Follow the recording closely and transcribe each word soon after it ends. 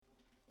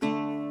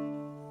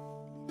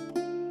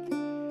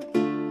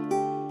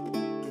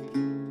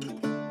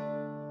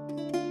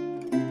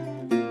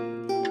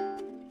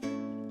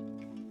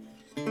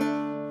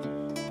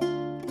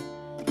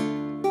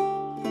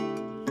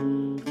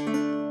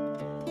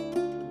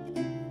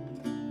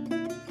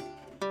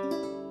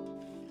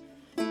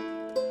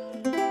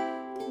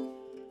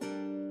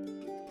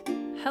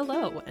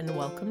Hello, and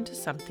welcome to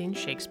Something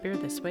Shakespeare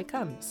This Way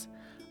Comes,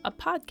 a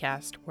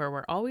podcast where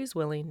we're always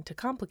willing to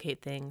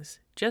complicate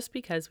things just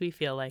because we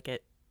feel like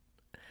it.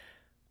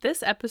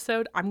 This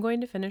episode, I'm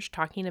going to finish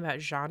talking about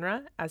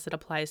genre as it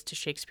applies to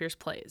Shakespeare's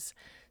plays,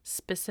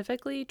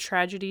 specifically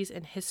tragedies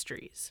and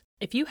histories.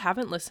 If you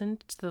haven't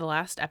listened to the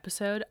last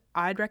episode,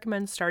 I'd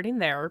recommend starting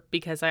there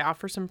because I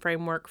offer some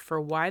framework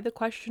for why the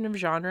question of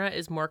genre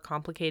is more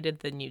complicated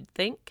than you'd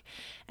think,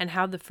 and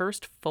how the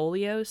first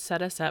folio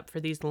set us up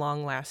for these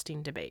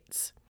long-lasting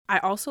debates. I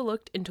also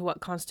looked into what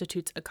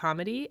constitutes a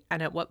comedy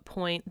and at what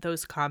point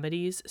those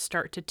comedies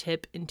start to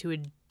tip into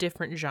a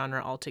different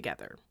genre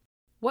altogether.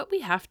 What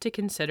we have to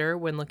consider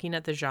when looking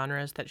at the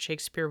genres that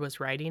Shakespeare was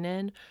writing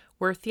in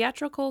were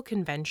theatrical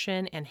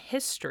convention and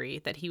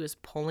history that he was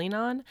pulling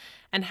on,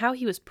 and how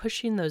he was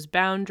pushing those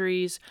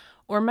boundaries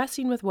or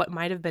messing with what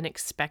might have been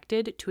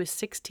expected to a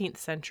 16th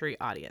century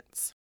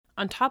audience.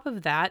 On top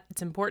of that,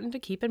 it's important to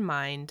keep in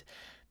mind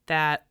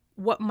that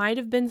what might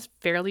have been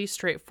fairly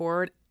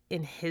straightforward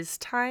in his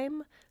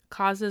time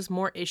causes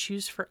more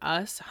issues for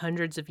us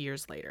hundreds of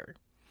years later.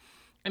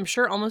 I'm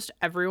sure almost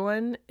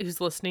everyone who's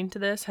listening to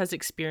this has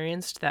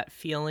experienced that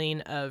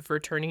feeling of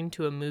returning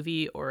to a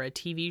movie or a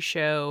TV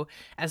show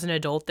as an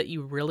adult that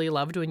you really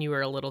loved when you were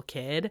a little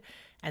kid,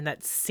 and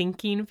that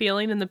sinking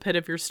feeling in the pit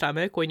of your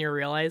stomach when you're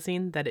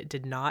realizing that it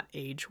did not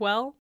age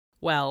well.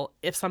 Well,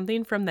 if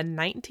something from the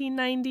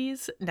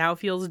 1990s now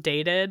feels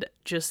dated,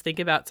 just think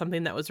about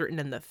something that was written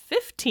in the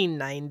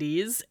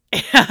 1590s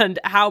and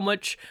how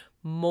much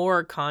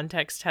more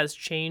context has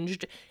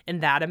changed in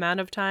that amount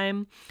of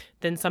time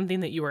than something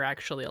that you were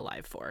actually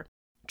alive for.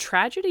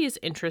 Tragedy is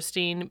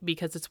interesting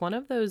because it's one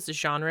of those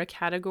genre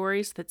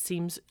categories that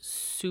seems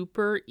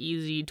super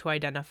easy to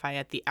identify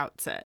at the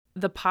outset.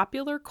 The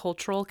popular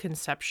cultural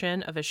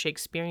conception of a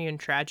Shakespearean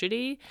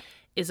tragedy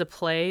is a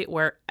play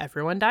where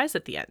everyone dies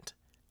at the end.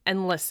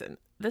 And listen,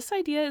 this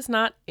idea is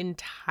not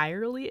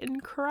entirely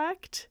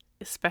incorrect,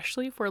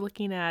 especially if we're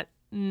looking at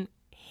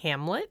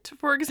Hamlet,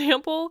 for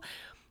example,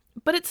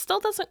 but it still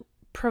doesn't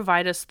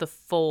provide us the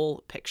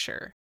full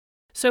picture.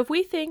 So if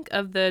we think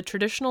of the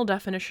traditional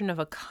definition of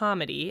a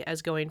comedy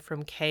as going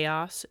from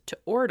chaos to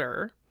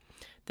order,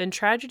 then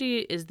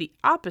tragedy is the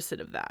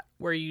opposite of that,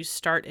 where you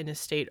start in a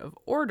state of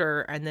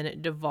order and then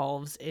it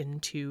devolves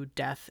into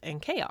death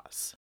and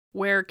chaos.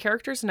 Where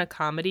characters in a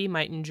comedy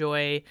might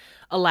enjoy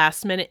a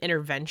last-minute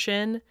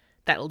intervention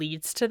that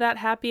leads to that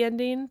happy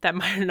ending that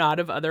might not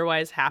have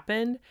otherwise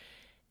happened,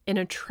 in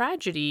a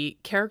tragedy,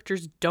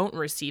 characters don't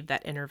receive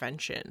that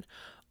intervention,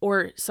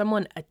 or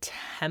someone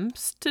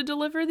attempts to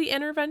deliver the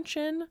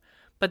intervention,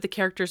 but the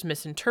characters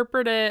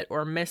misinterpret it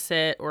or miss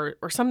it, or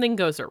something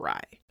goes awry.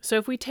 So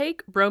if we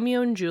take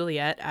Romeo and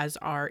Juliet as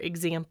our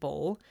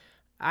example,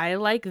 I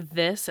like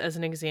this as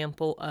an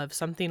example of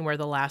something where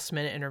the last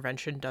minute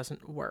intervention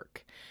doesn't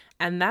work.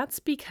 And that's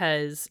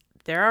because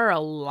there are a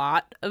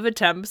lot of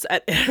attempts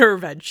at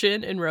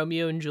intervention in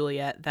Romeo and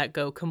Juliet that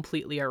go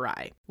completely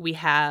awry. We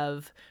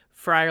have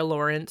Friar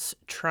Lawrence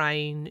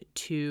trying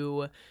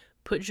to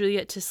put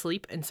Juliet to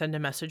sleep and send a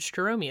message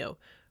to Romeo.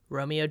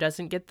 Romeo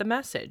doesn't get the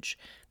message.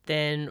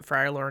 Then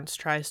Friar Lawrence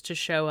tries to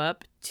show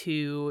up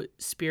to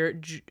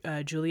spirit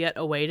Juliet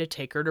away to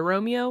take her to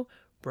Romeo.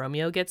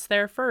 Romeo gets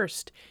there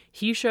first.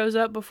 He shows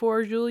up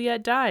before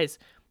Juliet dies.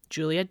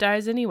 Juliet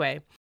dies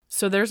anyway.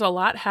 So there's a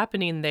lot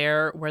happening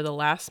there where the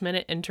last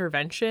minute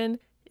intervention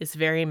is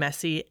very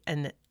messy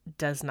and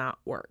does not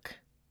work.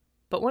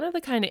 But one of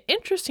the kind of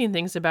interesting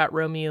things about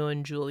Romeo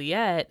and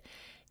Juliet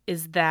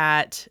is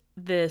that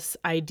this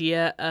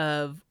idea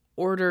of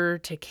order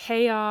to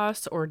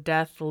chaos or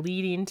death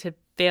leading to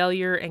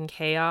failure and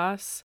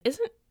chaos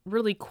isn't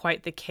really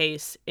quite the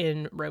case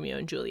in Romeo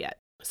and Juliet.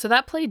 So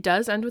that play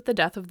does end with the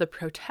death of the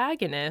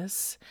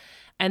protagonists,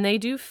 and they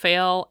do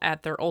fail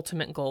at their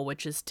ultimate goal,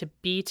 which is to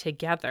be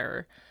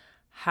together.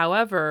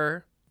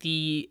 However,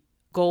 the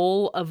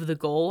goal,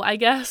 I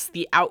guess,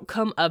 the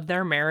outcome of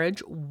their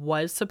marriage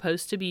was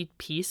supposed to be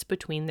peace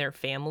between their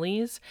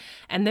families,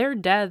 and their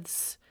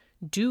deaths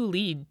do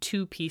lead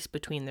to peace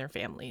between their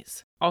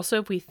families. Also,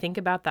 if we think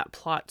about that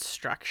plot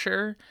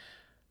structure,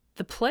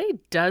 the play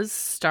does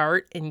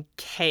start in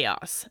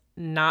chaos,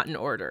 not in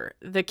order.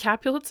 The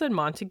Capulets and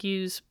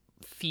Montagues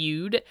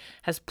feud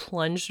has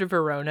plunged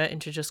Verona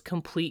into just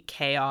complete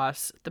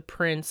chaos. The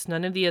prince,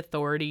 none of the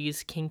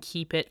authorities can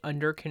keep it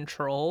under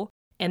control,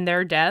 and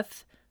their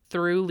death,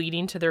 through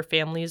leading to their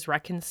family's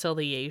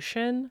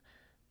reconciliation,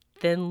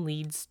 then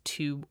leads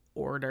to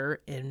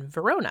order in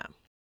Verona.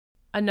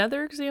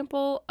 Another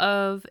example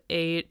of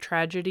a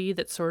tragedy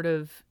that sort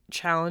of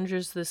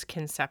challenges this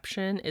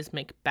conception is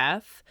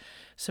Macbeth.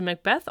 So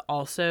Macbeth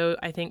also,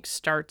 I think,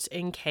 starts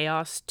in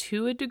chaos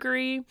to a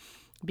degree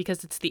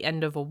because it's the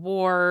end of a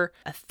war.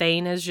 A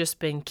Thane has just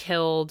been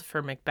killed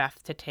for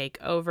Macbeth to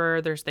take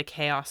over. There's the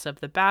chaos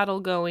of the battle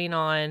going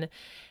on.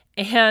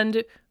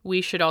 And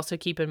we should also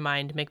keep in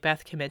mind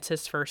Macbeth commits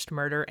his first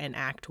murder in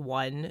Act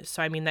 1.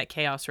 So, I mean, that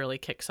chaos really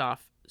kicks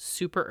off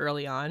super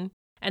early on.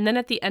 And then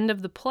at the end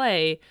of the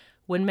play,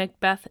 when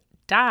Macbeth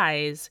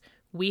dies,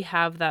 we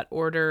have that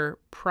order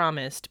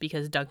promised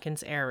because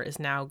Duncan's heir is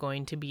now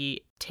going to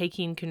be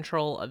taking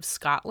control of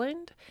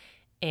Scotland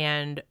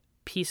and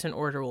peace and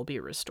order will be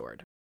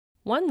restored.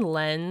 One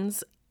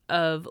lens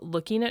of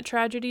looking at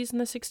tragedies in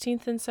the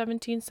 16th and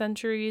 17th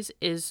centuries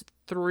is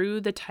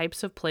through the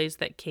types of plays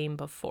that came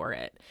before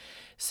it.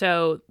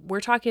 So we're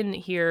talking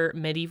here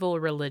medieval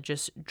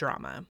religious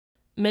drama.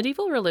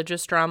 Medieval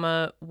religious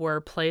drama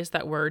were plays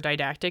that were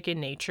didactic in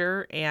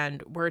nature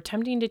and were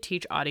attempting to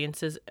teach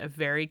audiences a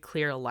very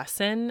clear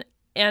lesson,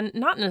 and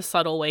not in a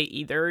subtle way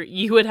either.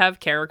 You would have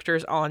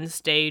characters on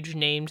stage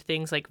named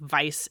things like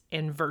vice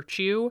and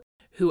virtue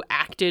who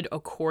acted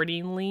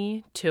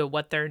accordingly to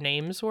what their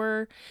names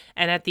were,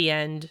 and at the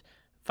end,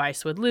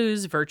 vice would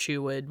lose,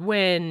 virtue would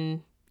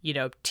win,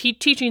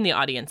 teaching the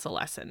audience a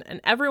lesson.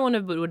 And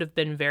everyone would have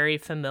been very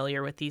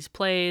familiar with these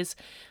plays.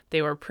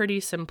 They were pretty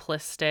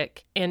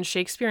simplistic, and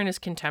Shakespeare and his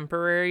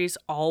contemporaries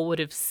all would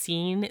have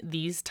seen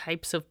these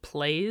types of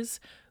plays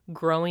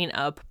growing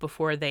up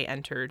before they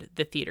entered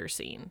the theater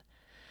scene.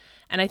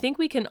 And I think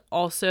we can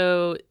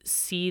also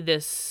see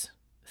this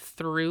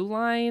through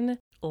line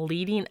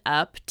leading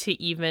up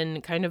to even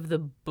kind of the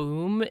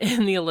boom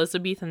in the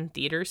Elizabethan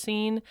theater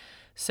scene.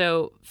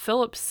 So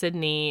Philip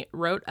Sidney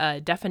wrote a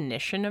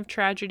definition of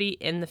tragedy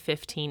in the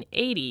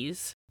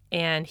 1580s,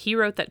 and he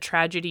wrote that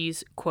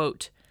tragedies,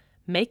 quote,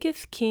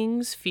 maketh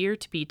kings fear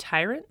to be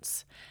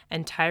tyrants,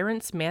 and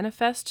tyrants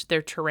manifest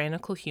their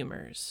tyrannical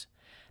humors,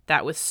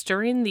 that with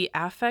stirring the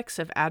affects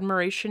of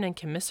admiration and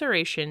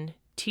commiseration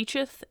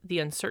teacheth the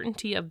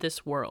uncertainty of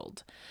this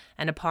world,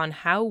 and upon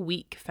how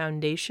weak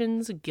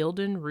foundations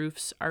gilden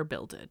roofs are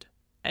builded,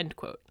 end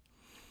quote.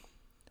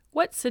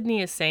 What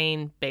Sidney is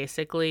saying,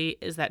 basically,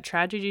 is that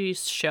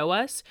tragedies show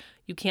us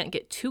you can't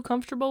get too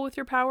comfortable with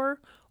your power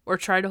or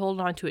try to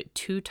hold on to it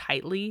too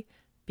tightly,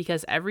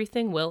 because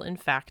everything will, in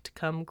fact,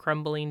 come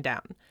crumbling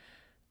down.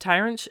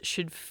 Tyrants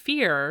should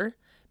fear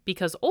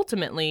because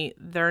ultimately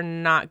they're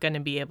not going to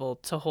be able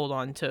to hold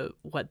on to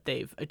what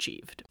they've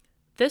achieved.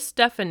 This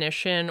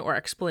definition or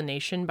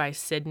explanation by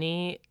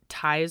Sidney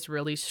ties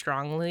really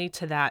strongly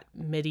to that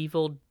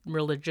medieval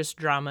religious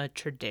drama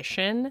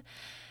tradition.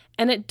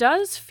 And it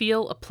does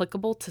feel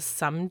applicable to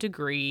some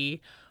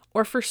degree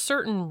or for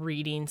certain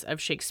readings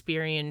of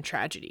Shakespearean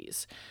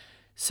tragedies.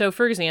 So,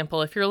 for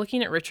example, if you're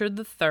looking at Richard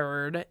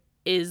III,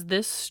 is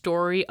this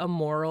story a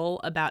moral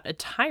about a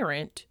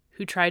tyrant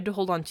who tried to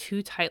hold on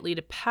too tightly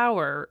to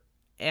power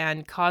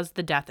and caused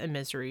the death and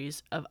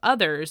miseries of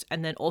others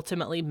and then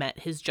ultimately met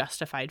his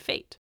justified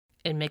fate?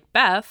 In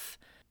Macbeth,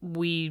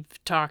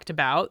 we've talked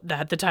about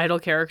that the title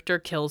character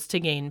kills to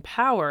gain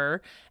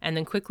power and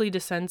then quickly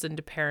descends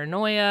into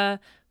paranoia,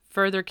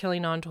 further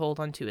killing on to hold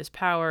on to his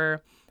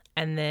power,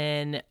 and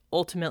then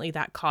ultimately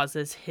that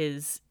causes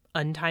his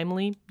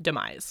untimely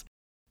demise.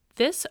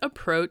 This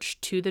approach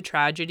to the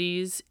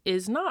tragedies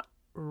is not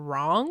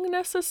wrong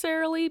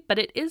necessarily, but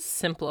it is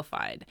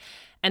simplified.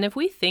 And if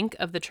we think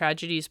of the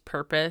tragedy's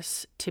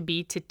purpose to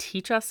be to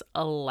teach us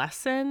a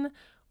lesson,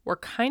 we're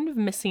kind of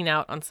missing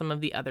out on some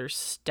of the other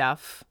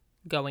stuff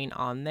going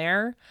on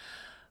there.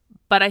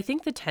 But I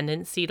think the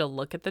tendency to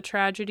look at the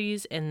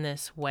tragedies in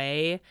this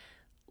way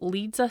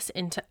leads us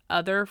into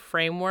other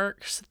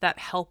frameworks that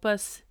help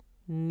us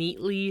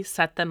neatly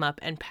set them up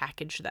and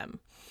package them.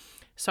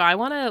 So I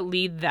want to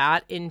lead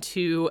that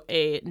into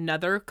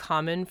another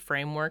common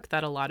framework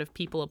that a lot of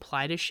people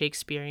apply to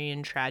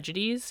Shakespearean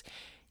tragedies.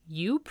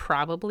 You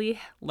probably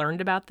learned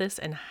about this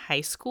in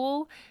high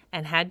school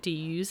and had to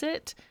use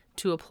it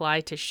to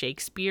apply to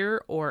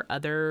Shakespeare or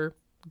other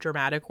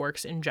dramatic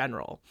works in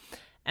general.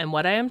 And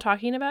what I am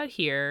talking about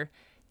here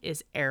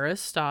is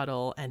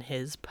Aristotle and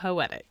his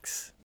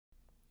Poetics.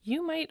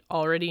 You might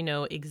already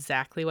know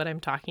exactly what I'm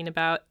talking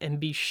about and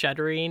be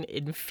shuddering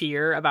in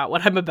fear about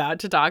what I'm about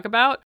to talk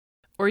about,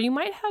 or you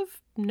might have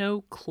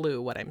no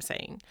clue what I'm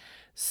saying.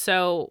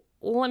 So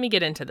let me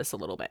get into this a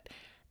little bit.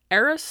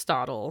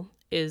 Aristotle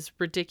is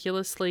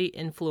ridiculously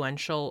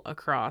influential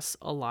across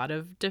a lot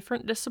of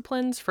different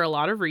disciplines for a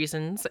lot of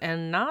reasons,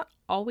 and not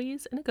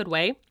always in a good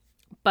way.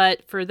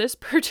 But for this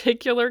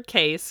particular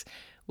case,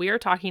 we are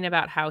talking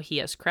about how he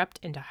has crept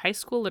into high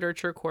school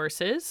literature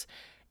courses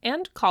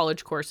and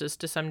college courses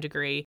to some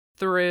degree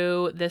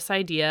through this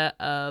idea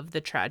of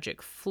the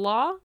tragic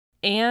flaw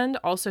and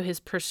also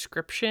his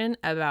prescription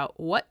about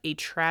what a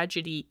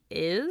tragedy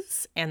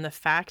is and the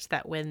fact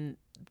that when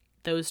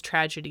those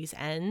tragedies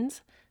end,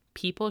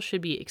 people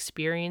should be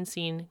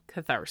experiencing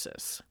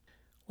catharsis.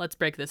 Let's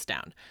break this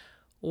down.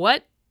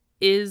 What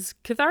is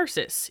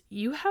catharsis?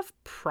 You have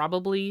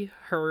probably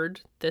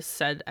heard this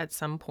said at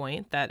some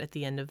point that at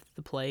the end of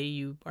the play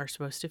you are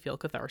supposed to feel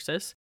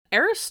catharsis.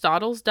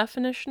 Aristotle's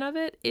definition of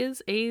it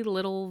is a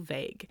little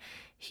vague.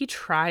 He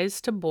tries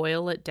to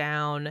boil it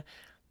down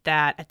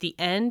that at the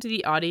end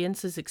the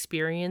audience is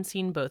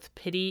experiencing both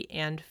pity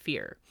and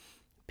fear.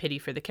 Pity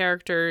for the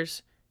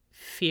characters,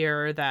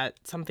 fear that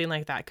something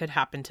like that could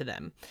happen to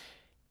them.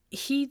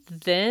 He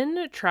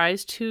then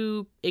tries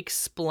to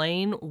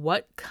explain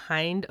what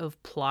kind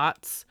of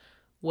plots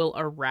will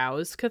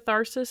arouse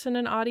catharsis in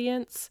an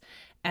audience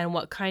and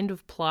what kind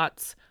of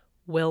plots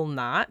will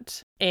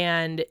not.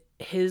 And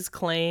his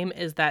claim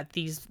is that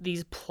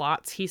these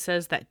plots, he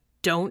says, that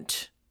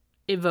don't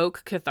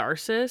evoke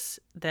catharsis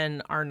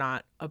then are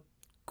not a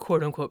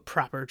quote-unquote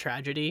proper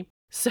tragedy.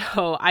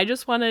 So I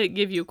just want to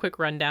give you a quick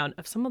rundown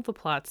of some of the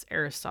plots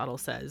Aristotle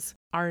says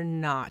are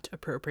not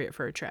appropriate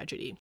for a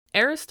tragedy.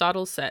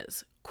 Aristotle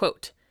says,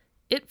 quote,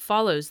 "It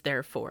follows,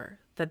 therefore,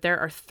 that there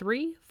are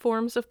 3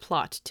 forms of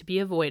plot to be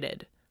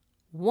avoided.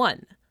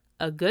 1.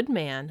 A good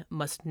man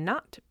must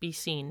not be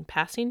seen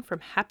passing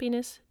from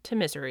happiness to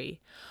misery.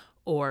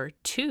 Or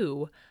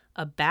 2.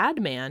 A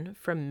bad man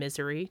from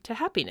misery to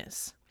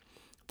happiness.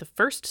 The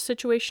first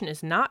situation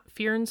is not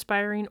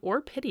fear-inspiring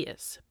or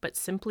piteous, but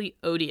simply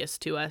odious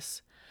to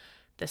us.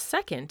 The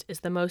second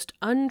is the most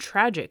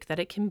untragic that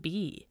it can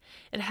be.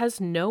 It has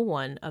no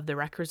one of the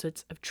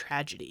requisites of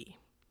tragedy."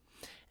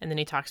 And then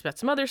he talks about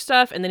some other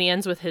stuff, and then he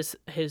ends with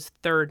his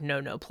third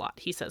no-no plot.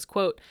 He says,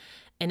 quote,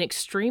 "An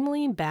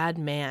extremely bad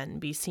man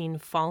be seen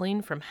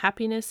falling from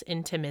happiness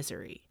into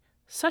misery.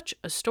 Such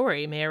a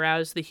story may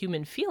arouse the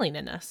human feeling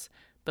in us,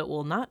 but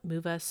will not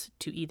move us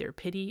to either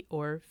pity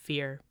or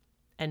fear."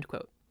 End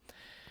quote.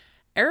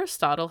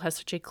 Aristotle has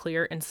such a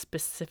clear and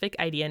specific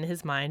idea in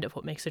his mind of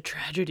what makes a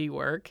tragedy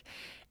work,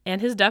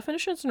 and his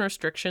definitions and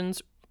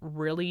restrictions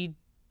really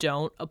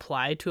don't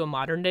apply to a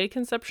modern-day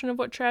conception of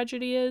what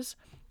tragedy is.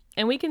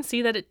 And we can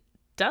see that it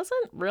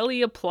doesn't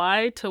really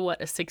apply to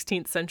what a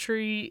 16th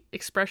century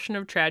expression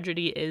of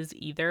tragedy is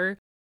either.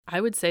 I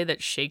would say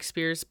that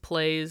Shakespeare's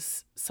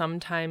plays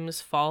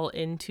sometimes fall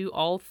into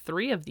all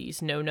 3 of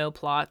these no-no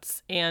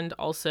plots and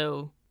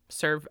also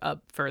serve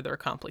up further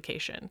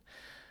complication.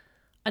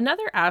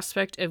 Another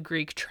aspect of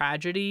Greek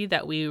tragedy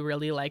that we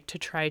really like to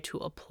try to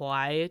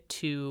apply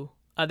to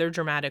other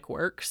dramatic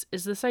works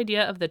is this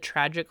idea of the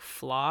tragic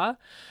flaw,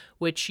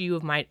 which you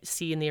might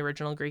see in the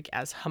original Greek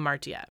as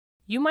hamartia.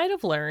 You might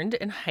have learned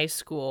in high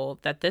school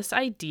that this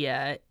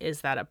idea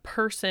is that a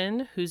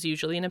person who's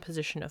usually in a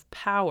position of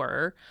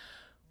power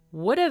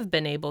would have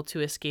been able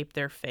to escape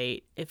their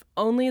fate if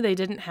only they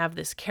didn't have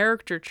this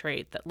character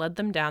trait that led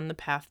them down the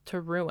path to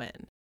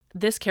ruin.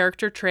 This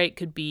character trait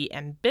could be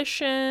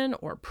ambition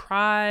or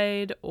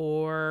pride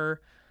or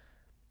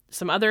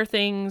some other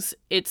things.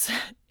 It's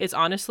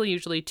honestly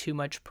usually too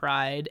much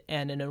pride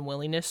and an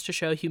unwillingness to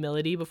show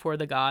humility before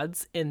the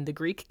gods in the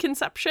Greek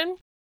conception.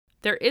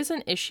 There is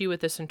an issue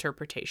with this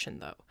interpretation,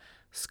 though.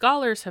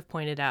 Scholars have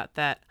pointed out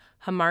that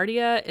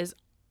hamartia is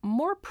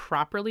more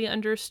properly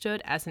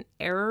understood as an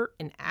error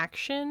in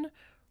action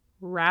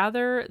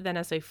rather than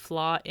as a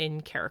flaw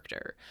in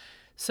character.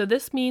 So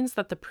this means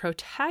that the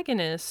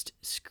protagonist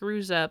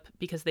screws up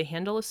because they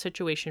handle a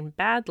situation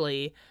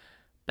badly,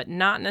 but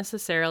not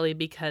necessarily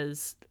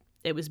because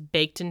it was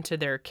baked into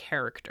their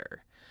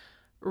character.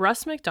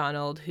 Russ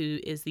MacDonald, who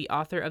is the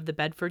author of The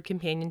Bedford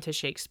Companion to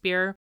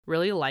Shakespeare,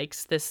 really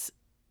likes this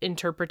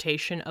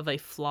interpretation of a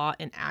flaw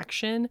in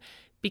action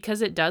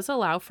because it does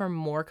allow for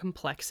more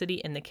complexity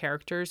in the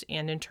characters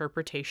and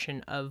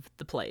interpretation of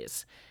the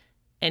plays.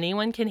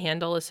 Anyone can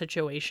handle a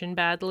situation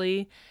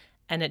badly,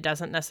 and it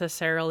doesn't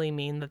necessarily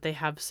mean that they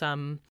have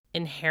some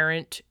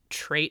inherent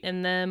trait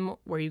in them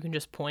where you can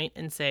just point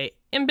and say,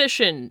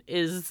 ambition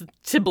is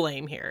to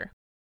blame here.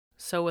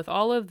 So with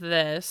all of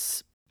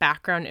this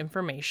background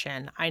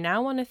information, I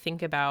now want to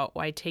think about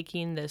why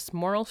taking this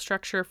moral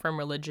structure from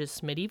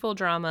religious medieval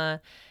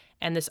drama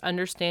and this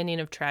understanding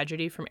of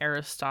tragedy from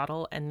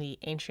Aristotle and the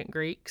ancient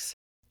Greeks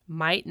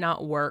might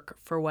not work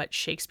for what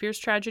Shakespeare's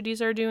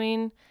tragedies are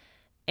doing.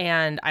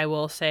 And I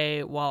will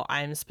say, while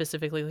I'm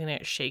specifically looking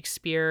at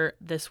Shakespeare,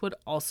 this would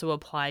also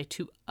apply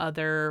to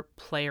other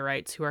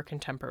playwrights who are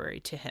contemporary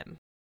to him.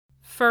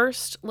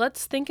 First,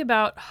 let's think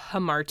about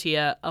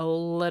hamartia a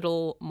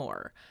little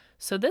more.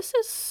 So this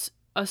is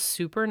a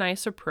super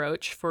nice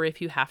approach for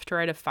if you have to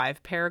write a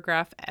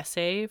 5-paragraph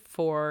essay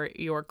for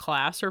your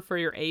class or for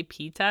your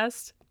AP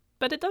test,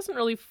 but it doesn't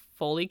really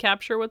fully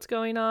capture what's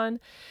going on.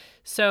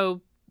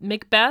 So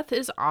Macbeth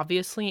is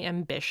obviously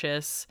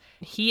ambitious.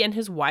 He and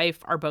his wife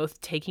are both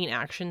taking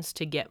actions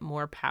to get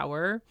more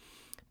power,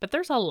 but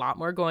there's a lot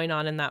more going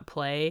on in that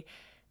play.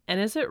 And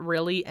is it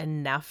really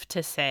enough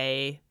to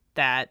say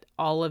that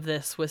all of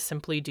this was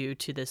simply due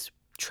to this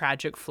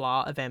tragic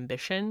flaw of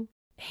ambition?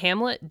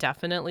 Hamlet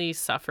definitely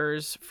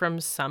suffers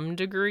from some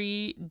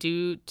degree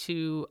due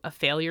to a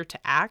failure to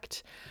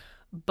act,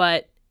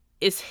 but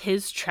is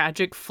his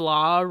tragic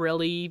flaw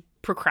really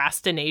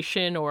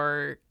procrastination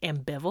or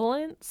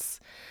ambivalence?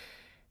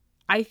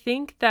 I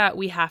think that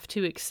we have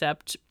to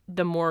accept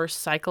the more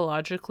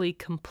psychologically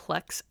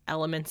complex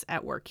elements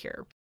at work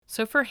here.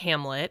 So for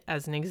Hamlet,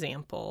 as an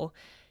example,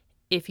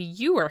 if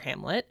you were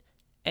Hamlet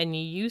and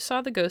you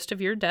saw the ghost of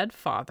your dead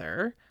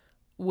father,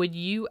 would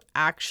you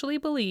actually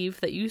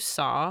believe that you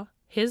saw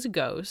his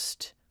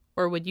ghost,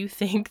 or would you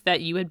think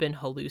that you had been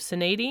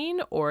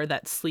hallucinating or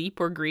that sleep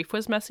or grief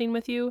was messing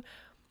with you?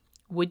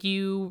 Would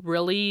you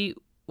really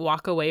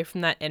walk away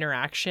from that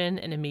interaction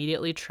and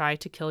immediately try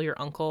to kill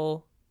your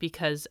uncle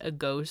because a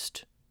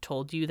ghost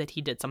told you that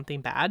he did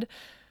something bad?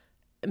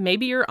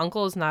 Maybe your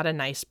uncle is not a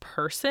nice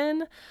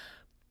person,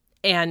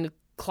 and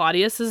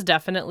Claudius is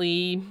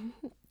definitely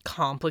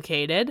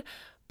complicated,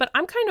 but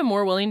I'm kind of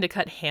more willing to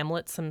cut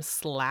Hamlet some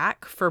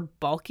slack for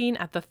balking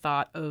at the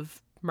thought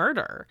of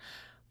murder.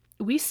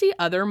 We see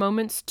other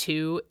moments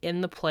too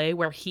in the play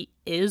where he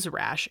is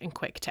rash and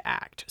quick to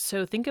act.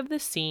 So think of the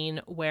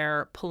scene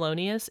where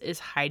Polonius is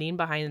hiding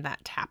behind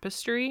that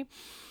tapestry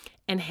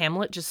and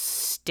Hamlet just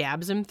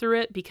stabs him through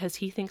it because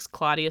he thinks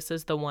Claudius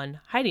is the one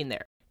hiding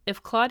there.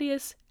 If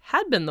Claudius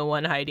had been the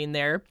one hiding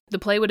there, the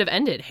play would have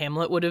ended.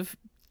 Hamlet would have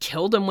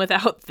killed him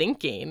without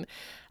thinking.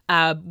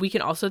 We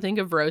can also think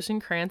of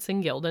Rosencrantz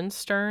and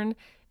Guildenstern.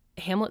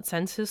 Hamlet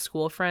sends his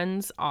school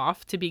friends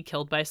off to be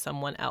killed by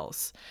someone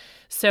else.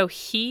 So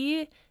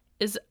he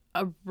is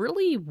a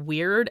really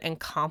weird and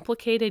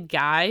complicated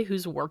guy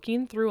who's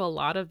working through a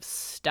lot of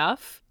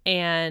stuff.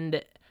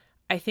 And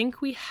I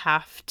think we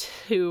have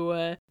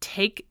to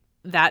take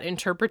that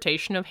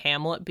interpretation of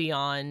Hamlet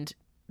beyond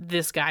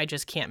this guy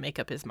just can't make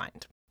up his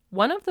mind.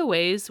 One of the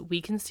ways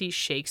we can see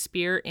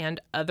Shakespeare and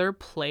other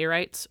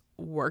playwrights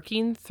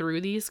working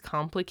through these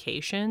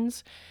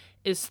complications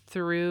is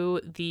through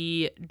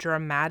the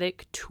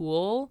dramatic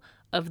tool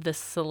of the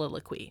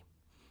soliloquy.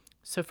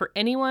 So for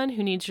anyone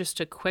who needs just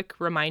a quick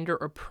reminder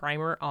or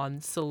primer on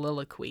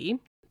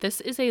soliloquy,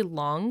 this is a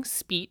long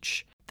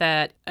speech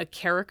that a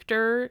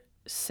character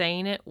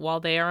saying it while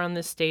they are on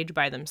the stage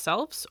by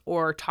themselves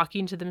or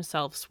talking to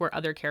themselves where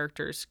other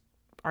characters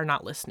are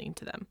not listening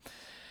to them.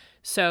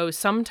 So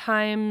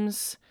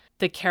sometimes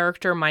the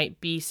character might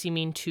be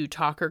seeming to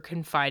talk or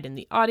confide in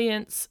the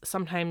audience.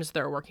 Sometimes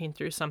they're working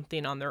through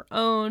something on their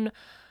own.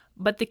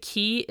 But the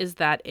key is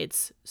that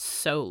it's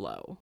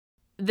solo.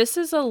 This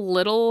is a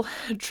little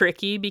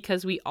tricky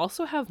because we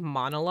also have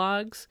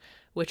monologues,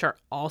 which are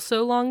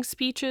also long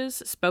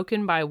speeches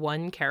spoken by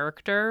one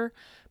character.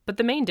 But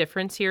the main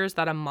difference here is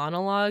that a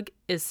monologue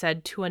is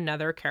said to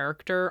another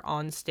character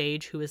on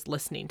stage who is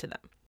listening to them.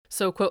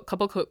 So a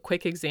couple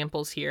quick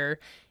examples here.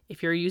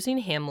 If you're using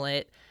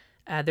Hamlet,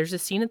 there's a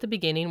scene at the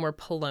beginning where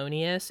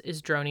Polonius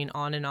is droning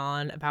on and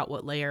on about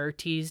what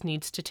Laertes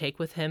needs to take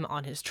with him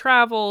on his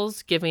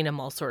travels, giving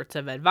him all sorts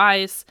of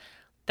advice.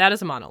 That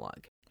is a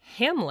monologue.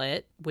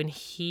 Hamlet, when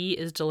he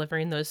is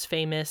delivering those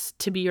famous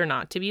to be or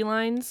not to be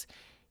lines,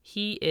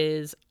 he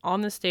is on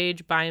the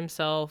stage by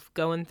himself,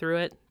 going through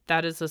it.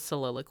 That is a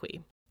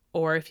soliloquy.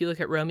 Or if you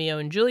look at Romeo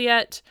and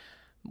Juliet,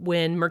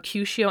 when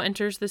Mercutio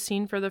enters the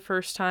scene for the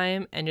first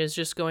time and is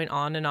just going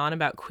on and on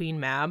about Queen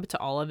Mab to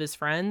all of his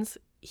friends,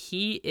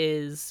 he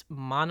is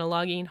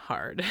monologuing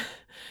hard.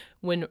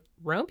 When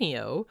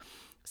Romeo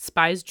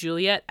spies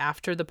Juliet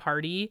after the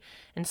party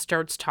and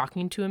starts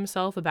talking to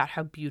himself about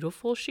how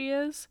beautiful she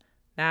is,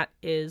 that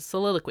is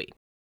soliloquy.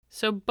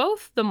 So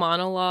both the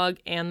monologue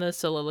and the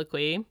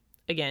soliloquy,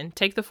 again,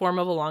 take the form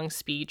of a long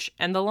speech,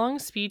 and the long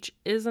speech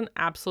is an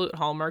absolute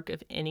hallmark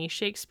of any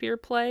Shakespeare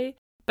play.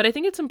 But I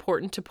think it's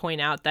important to point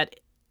out that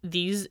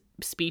these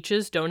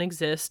speeches don't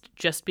exist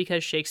just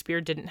because Shakespeare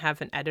didn't have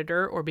an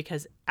editor or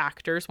because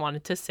actors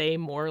wanted to say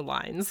more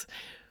lines.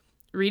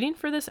 Reading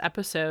for this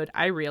episode,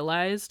 I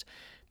realized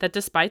that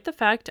despite the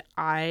fact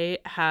I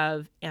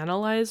have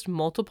analyzed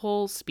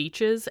multiple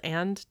speeches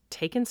and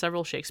taken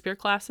several Shakespeare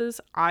classes,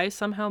 I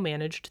somehow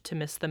managed to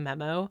miss the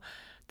memo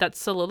that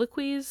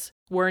soliloquies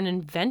were an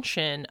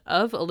invention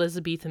of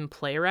Elizabethan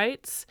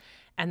playwrights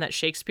and that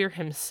Shakespeare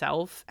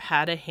himself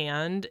had a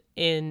hand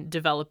in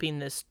developing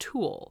this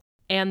tool.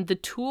 And the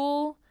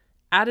tool,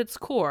 at its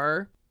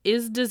core,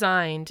 is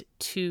designed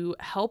to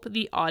help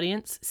the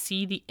audience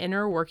see the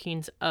inner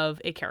workings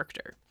of a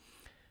character.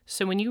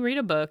 So when you read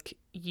a book,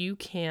 you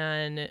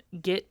can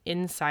get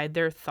inside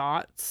their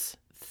thoughts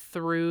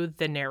through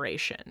the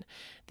narration.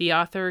 The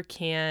author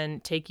can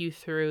take you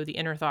through the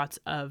inner thoughts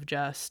of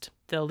just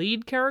the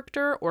lead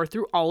character or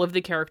through all of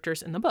the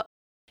characters in the book.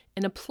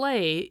 In a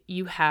play,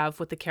 you have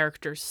what the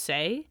characters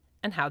say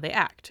and how they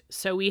act.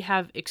 So we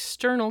have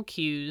external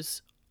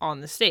cues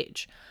on the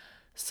stage.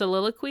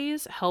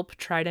 Soliloquies help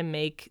try to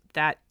make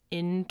that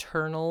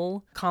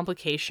internal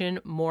complication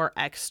more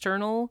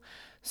external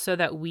so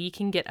that we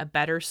can get a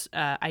better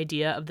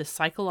idea of the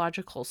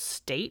psychological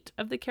state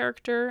of the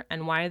character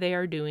and why they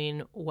are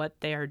doing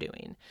what they are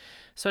doing.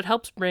 So it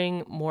helps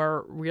bring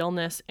more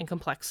realness and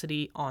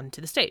complexity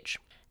onto the stage.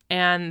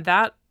 And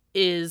that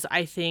is,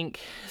 I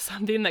think,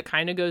 something that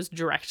kind of goes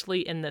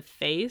directly in the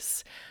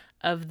face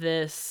of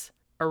this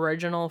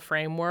original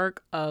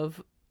framework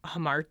of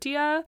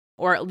hamartia,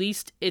 or at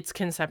least its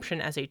conception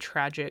as a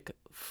tragic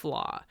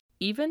flaw.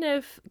 Even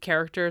if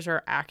characters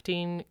are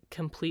acting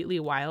completely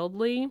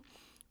wildly,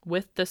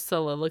 with the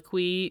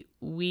soliloquy,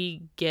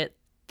 we get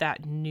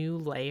that new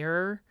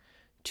layer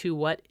to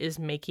what is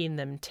making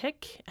them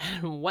tick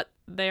and what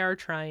they are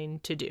trying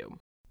to do.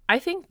 I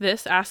think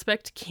this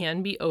aspect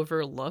can be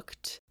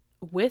overlooked.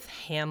 With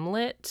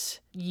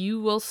Hamlet,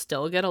 you will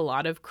still get a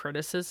lot of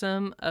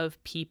criticism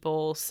of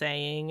people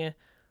saying,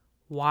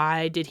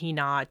 why did he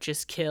not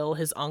just kill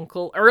his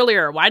uncle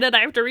earlier? Why did I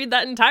have to read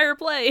that entire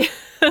play?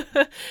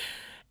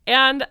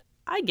 And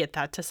I get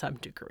that to some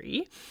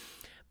degree.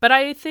 But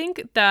I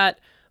think that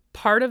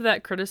Part of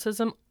that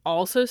criticism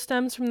also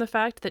stems from the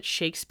fact that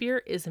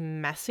Shakespeare is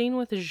messing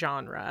with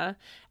genre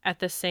at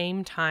the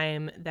same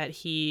time that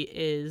he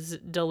is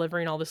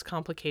delivering all this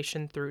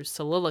complication through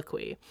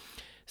soliloquy.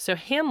 So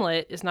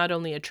Hamlet is not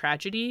only a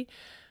tragedy,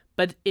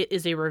 but it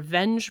is a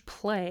revenge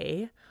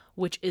play,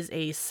 which is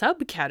a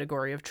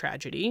subcategory of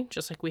tragedy,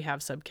 just like we have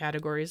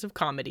subcategories of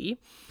comedy.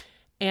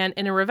 And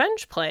in a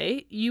revenge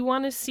play, you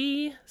want to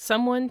see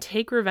someone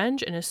take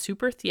revenge in a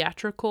super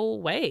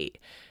theatrical way.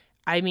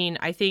 I mean,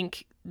 I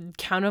think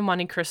Count of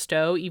Monte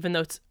Cristo, even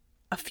though it's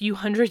a few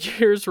hundred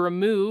years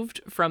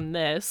removed from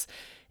this,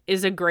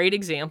 is a great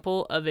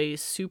example of a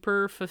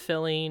super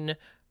fulfilling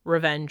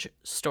revenge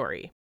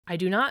story. I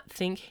do not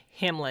think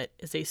Hamlet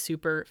is a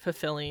super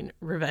fulfilling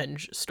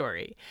revenge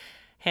story.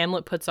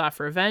 Hamlet puts off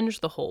revenge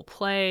the whole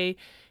play.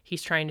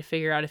 He's trying to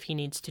figure out if he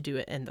needs to do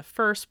it in the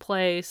first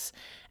place.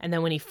 And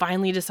then when he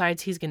finally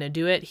decides he's going to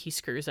do it, he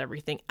screws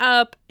everything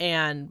up.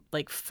 And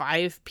like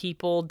 5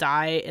 people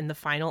die in the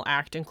final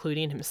act,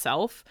 including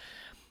himself.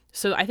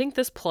 So I think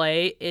this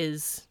play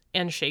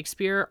and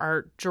Shakespeare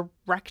are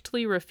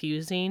directly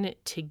refusing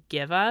to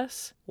give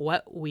us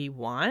what we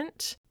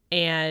want.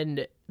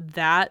 And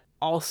that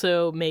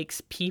also makes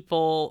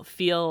people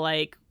feel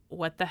like,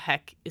 what the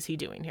heck is he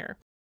doing here?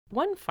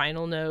 One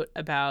final note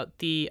about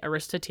the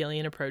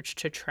Aristotelian approach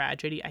to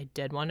tragedy I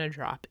did want to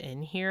drop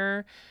in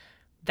here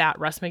that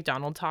Russ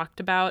MacDonald talked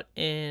about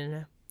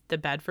in The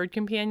Bedford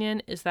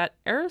Companion is that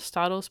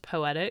Aristotle's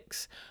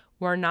Poetics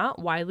were not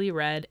widely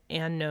read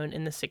and known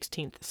in the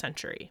 16th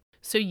century.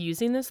 So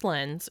using this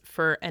lens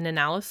for an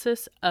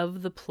analysis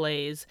of the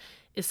plays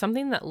is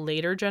something that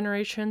later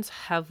generations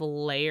have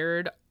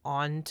layered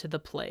onto the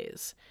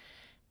plays.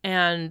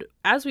 And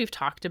as we've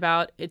talked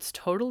about, it's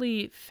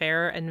totally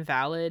fair and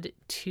valid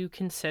to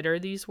consider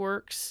these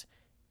works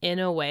in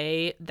a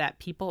way that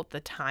people at the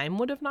time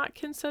would have not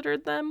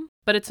considered them.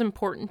 But it's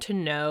important to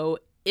know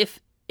if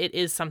it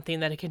is something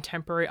that a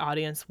contemporary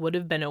audience would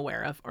have been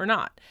aware of or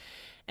not.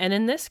 And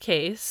in this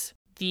case,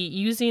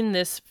 using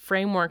this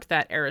framework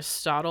that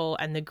Aristotle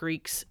and the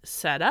Greeks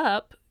set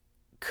up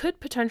could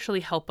potentially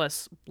help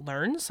us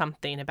learn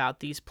something about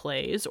these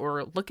plays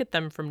or look at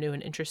them from new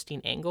and interesting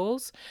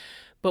angles.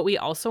 But we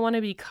also want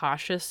to be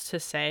cautious to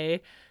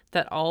say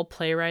that all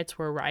playwrights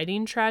were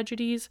writing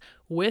tragedies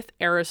with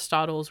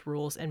Aristotle's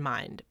rules in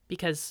mind,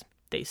 because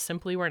they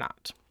simply were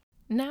not.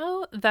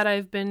 Now that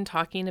I've been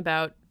talking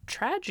about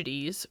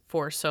tragedies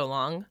for so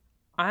long,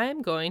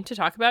 I'm going to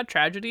talk about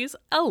tragedies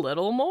a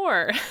little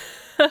more.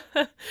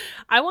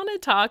 I want to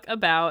talk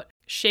about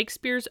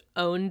Shakespeare's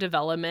own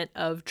development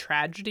of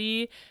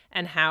tragedy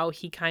and how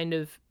he kind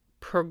of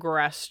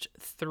progressed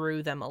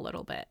through them a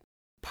little bit.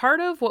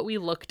 Part of what we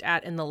looked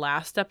at in the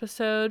last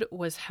episode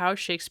was how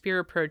Shakespeare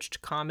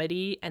approached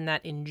comedy, and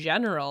that in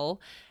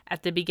general,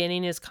 at the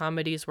beginning his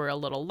comedies were a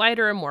little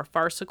lighter and more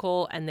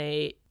farcical, and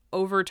they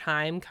over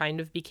time kind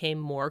of became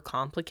more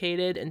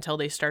complicated until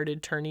they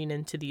started turning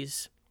into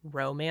these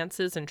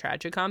romances and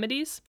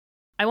tragicomedies.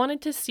 I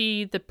wanted to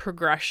see the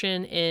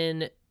progression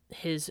in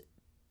his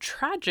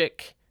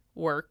tragic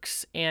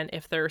works and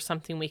if there's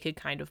something we could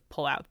kind of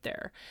pull out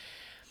there.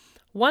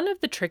 One of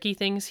the tricky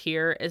things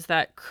here is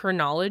that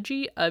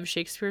chronology of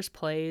Shakespeare's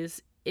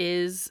plays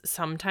is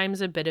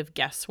sometimes a bit of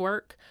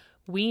guesswork.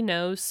 We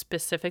know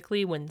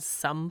specifically when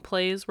some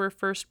plays were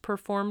first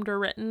performed or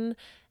written,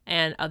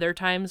 and other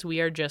times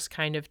we are just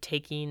kind of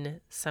taking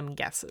some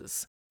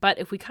guesses. But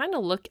if we kind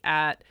of look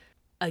at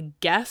a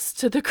guess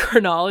to the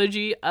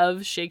chronology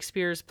of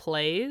Shakespeare's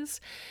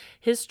plays,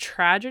 his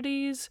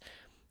tragedies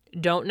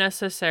don't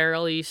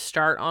necessarily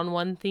start on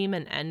one theme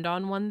and end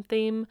on one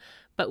theme,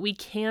 but we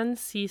can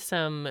see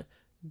some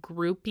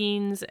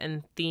groupings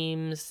and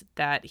themes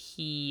that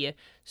he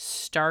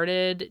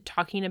started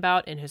talking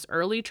about in his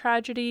early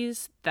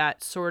tragedies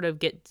that sort of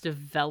get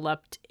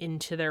developed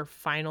into their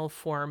final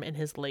form in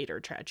his later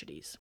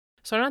tragedies.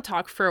 So I'm going to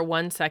talk for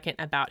 1 second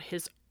about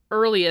his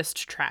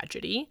earliest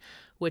tragedy,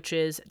 which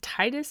is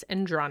Titus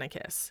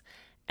Andronicus.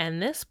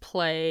 And this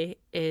play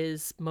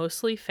is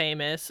mostly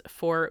famous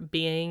for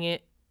being,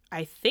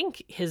 I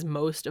think, his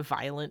most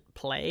violent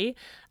play.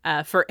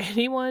 For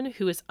anyone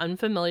who is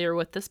unfamiliar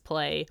with this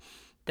play,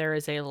 there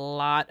is a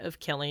lot of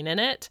killing in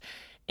it.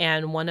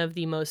 And one of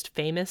the most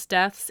famous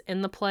deaths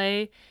in the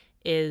play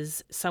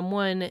is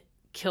someone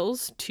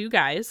kills 2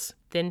 guys,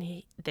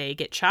 then they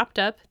get chopped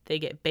up, they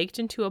get baked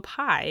into a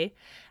pie,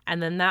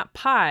 and then that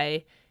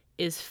pie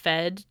is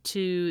fed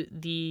to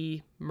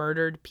the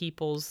murdered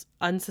people's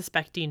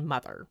unsuspecting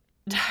mother.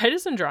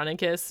 Titus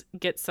Andronicus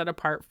gets set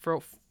apart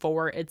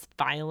for its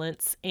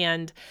violence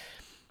and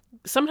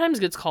sometimes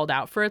gets called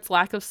out for its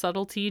lack of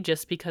subtlety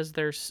just because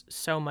there's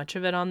so much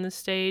of it on the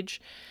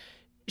stage.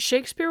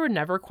 Shakespeare would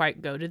never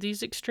quite go to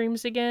these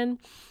extremes again,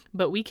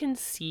 but we can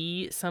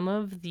see some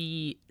of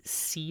the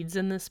seeds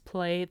in this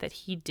play that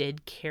he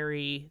did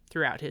carry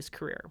throughout his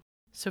career.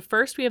 So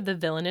first we have the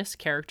villainous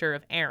character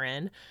of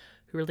Aaron,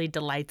 who really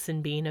delights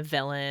in being a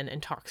villain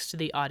and talks to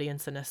the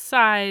audience in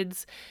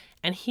asides,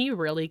 and he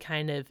really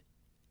kind of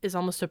is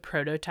almost a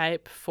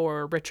prototype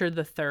for Richard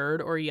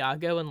III or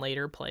Iago in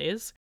later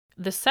plays.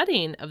 The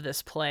setting of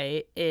this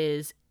play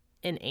is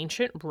in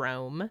ancient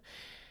Rome,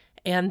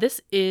 and this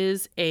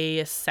is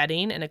a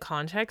setting and a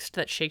context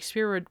that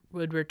Shakespeare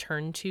would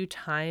return to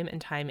time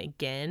and time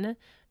again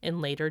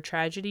in later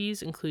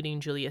tragedies, including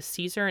Julius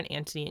Caesar and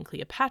Antony and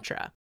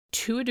Cleopatra.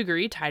 To a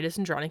degree, Titus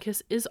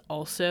Andronicus is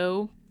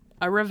also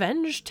a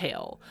revenge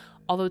tale,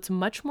 although it's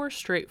much more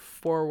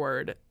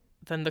straightforward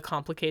than the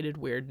complicated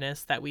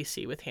weirdness that we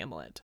see with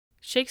Hamlet.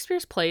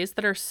 Shakespeare's plays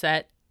that are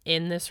set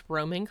in this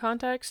Roman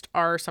context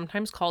are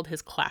sometimes called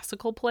his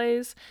classical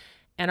plays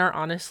and are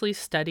honestly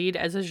studied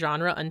as a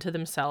genre unto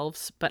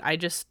themselves, but I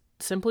just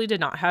simply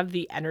did not have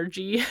the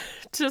energy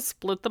to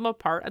split them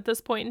apart at this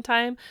point in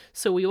time,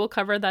 so we will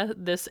cover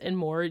this in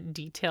more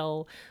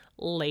detail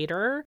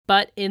later.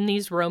 But in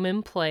these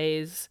Roman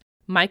plays,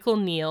 Michael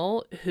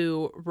Neal,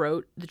 who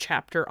wrote the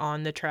chapter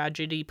on the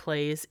tragedy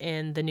plays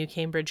in the New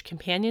Cambridge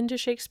Companion to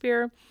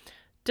Shakespeare,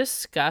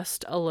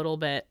 discussed a little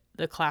bit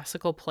the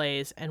classical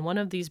plays and one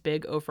of these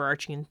big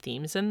overarching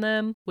themes in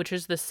them, which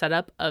is the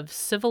setup of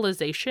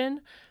civilization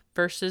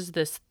versus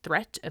this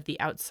threat of the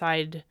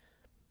outside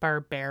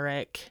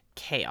barbaric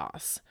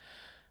chaos.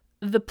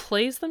 The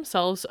plays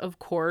themselves, of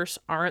course,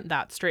 aren't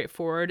that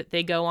straightforward.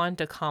 They go on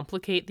to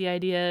complicate the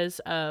ideas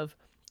of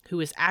who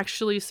is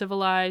actually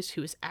civilized,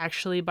 who is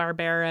actually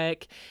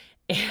barbaric,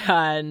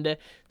 and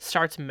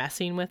starts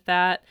messing with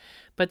that.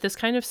 But this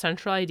kind of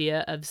central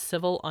idea of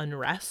civil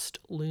unrest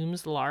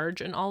looms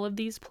large in all of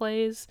these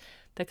plays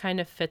that kind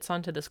of fits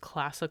onto this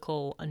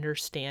classical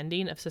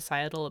understanding of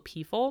societal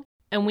upheaval.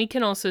 And we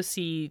can also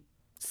see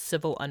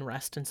civil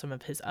unrest in some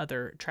of his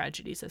other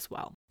tragedies as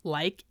well,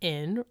 like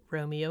in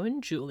Romeo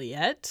and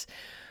Juliet,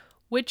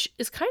 which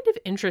is kind of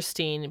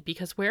interesting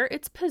because where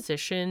it's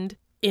positioned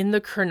in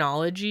the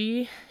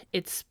chronology,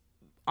 it's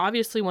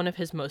obviously one of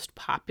his most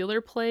popular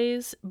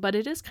plays, but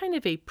it is kind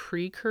of a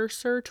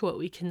precursor to what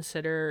we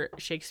consider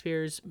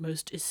Shakespeare's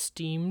most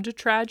esteemed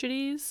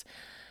tragedies.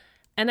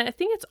 And I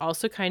think it's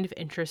also kind of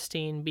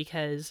interesting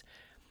because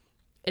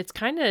it's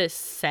kind of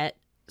set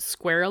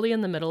squarely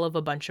in the middle of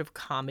a bunch of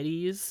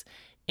comedies,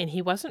 and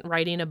he wasn't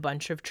writing a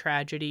bunch of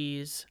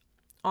tragedies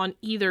on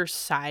either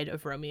side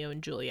of Romeo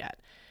and Juliet.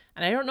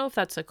 And I don't know if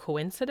that's a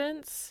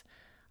coincidence.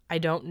 I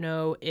don't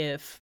know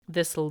if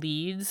this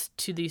leads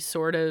to the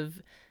sort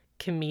of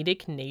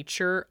comedic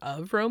nature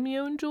of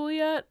Romeo and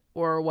Juliet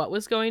or what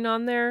was going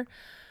on there.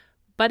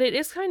 But it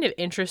is kind of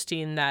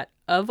interesting that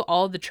of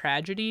all the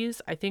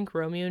tragedies, I think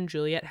Romeo and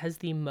Juliet has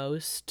the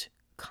most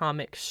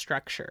comic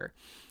structure.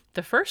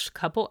 The first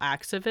couple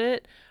acts of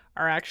it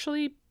are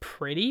actually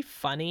pretty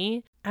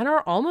funny and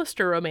are almost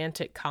a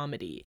romantic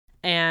comedy.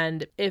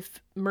 And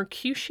if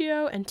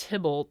Mercutio and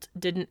Tybalt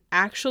didn't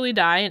actually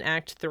die in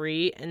Act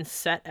 3 and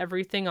set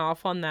everything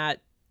off on that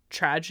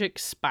tragic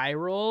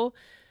spiral,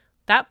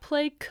 that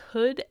play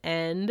could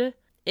end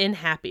in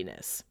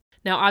happiness.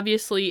 Now,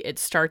 obviously, it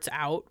starts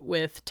out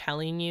with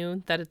telling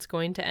you that it's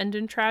going to end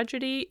in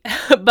tragedy,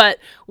 but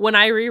when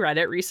I reread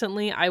it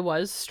recently, I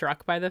was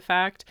struck by the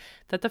fact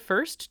that the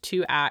first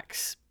two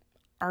acts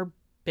are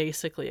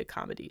basically a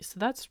comedy. So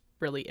that's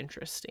really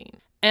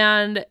interesting.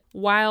 And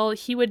while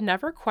he would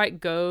never quite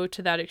go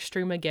to that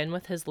extreme again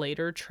with his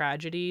later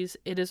tragedies,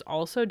 it is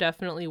also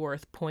definitely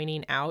worth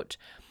pointing out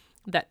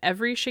that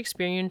every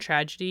Shakespearean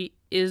tragedy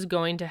is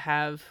going to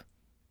have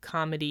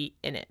comedy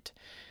in it.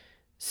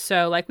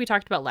 So like we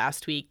talked about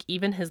last week,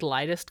 even his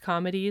lightest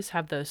comedies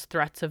have those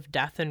threats of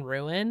death and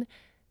ruin.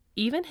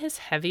 Even his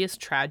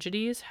heaviest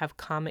tragedies have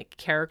comic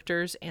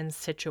characters and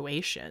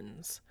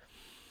situations.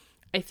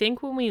 I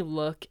think when we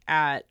look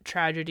at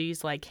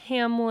tragedies like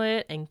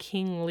Hamlet and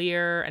King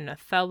Lear and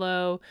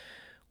Othello,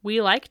 we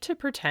like to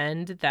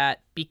pretend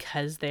that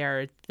because they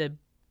are the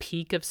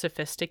peak of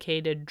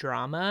sophisticated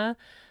drama,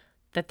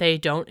 that they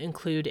don't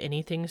include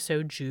anything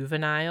so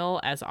juvenile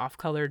as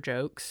off-color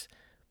jokes,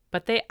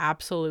 but they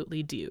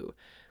absolutely do.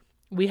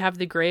 We have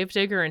the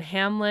gravedigger in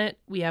Hamlet,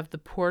 we have the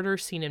porter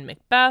scene in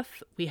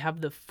Macbeth, we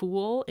have the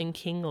fool in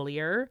King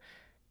Lear,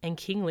 and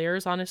King Lear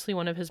is honestly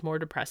one of his more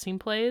depressing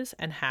plays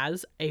and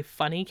has a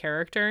funny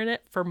character in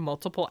it for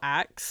multiple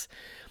acts.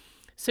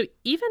 So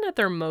even at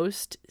their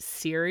most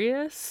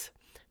serious,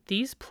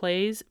 these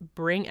plays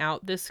bring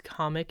out this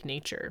comic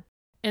nature.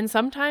 And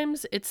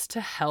sometimes it's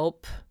to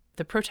help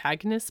the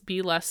protagonist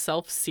be less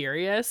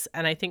self-serious,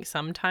 and I think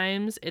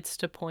sometimes it's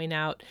to point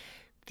out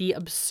the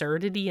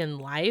absurdity in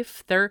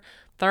life. There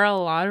are a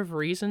lot of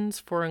reasons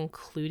for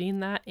including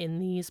that in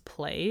these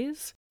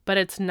plays, but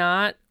it's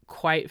not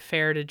quite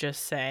fair to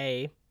just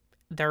say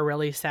they're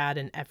really sad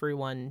and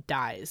everyone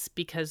dies,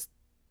 because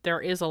there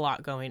is a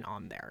lot going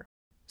on there.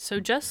 So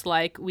just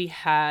like we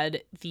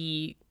had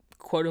the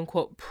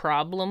quote-unquote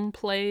problem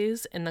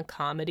plays in the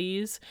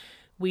comedies,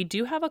 we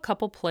do have a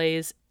couple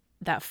plays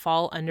that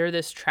fall under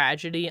this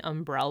tragedy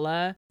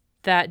umbrella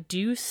that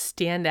do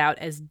stand out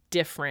as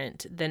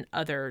different than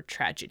other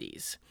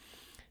tragedies.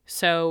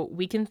 So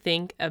we can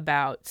think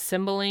about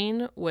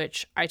Cymbeline,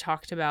 which I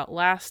talked about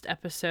last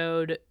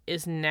episode,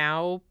 is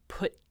now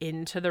put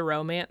into the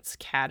romance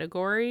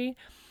category.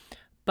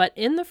 But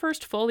in the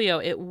first folio,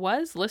 it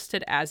was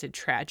listed as a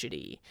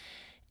tragedy.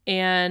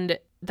 And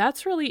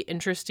that's really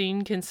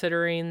interesting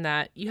considering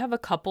that you have a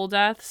couple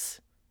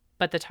deaths,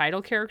 but the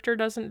title character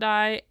doesn't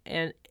die,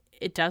 and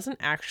it doesn't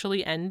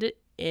actually end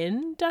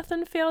in death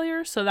and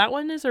failure. So that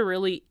one is a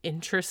really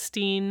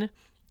interesting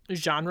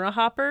genre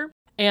hopper.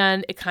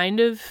 And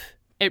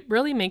it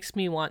really makes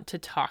me want to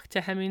talk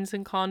to Hemmings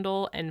and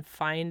Condell and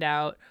find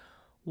out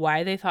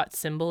why they thought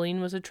Cymbeline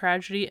was a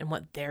tragedy and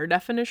what their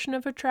definition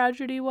of a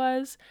tragedy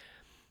was.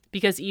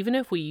 Because even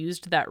if we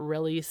used that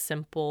really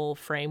simple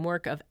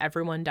framework of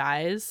everyone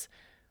dies,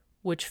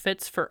 which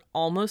fits for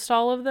almost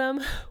all of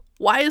them,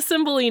 why is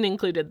Cymbeline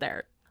included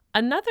there?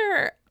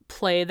 Another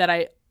play that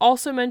I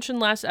also mentioned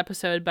last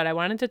episode, but I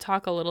wanted to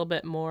talk a little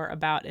bit more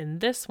about in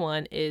this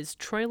one, is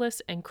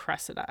Troilus and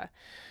Cressida.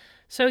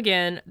 So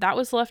again, that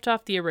was left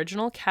off the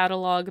original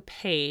catalog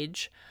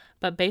page,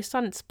 but based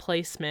on its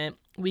placement,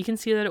 we can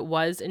see that it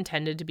was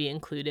intended to be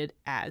included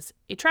as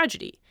a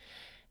tragedy.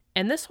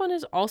 And this one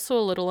is also a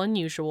little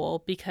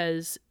unusual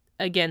because,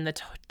 again,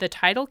 the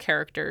title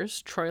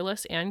characters,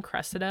 Troilus and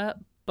Cressida,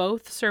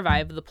 both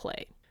survive the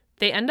play.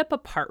 They end up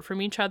apart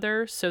from each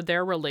other, so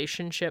their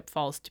relationship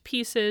falls to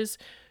pieces.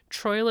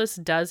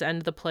 Troilus does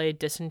end the play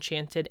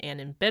disenchanted and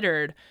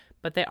embittered,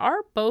 but they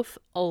are both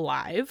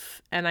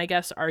alive, and I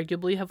guess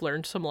arguably have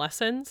learned some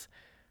lessons.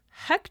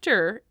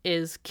 Hector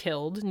is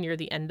killed near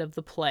the end of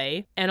the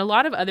play, and a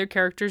lot of other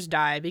characters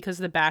die because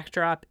the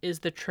backdrop is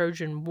the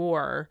Trojan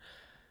War,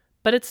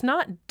 but it's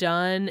not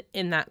done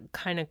in that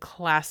kind of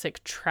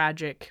classic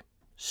tragic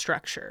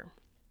structure.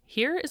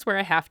 Here is where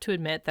I have to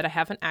admit that I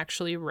haven't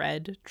actually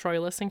read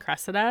Troilus and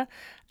Cressida.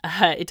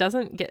 It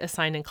doesn't get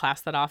assigned in class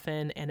that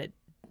often, and it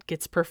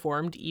gets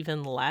performed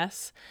even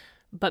less.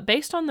 But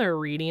based on the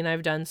reading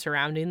I've done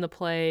surrounding the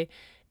play,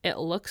 it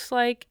looks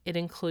like it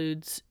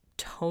includes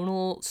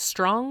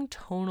strong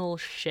tonal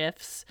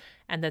shifts,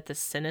 and that the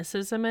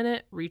cynicism in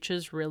it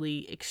reaches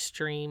really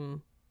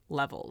extreme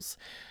levels.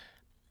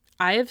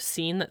 I have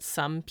seen that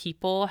some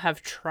people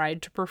have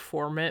tried to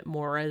perform it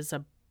more as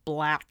a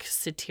black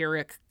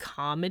satiric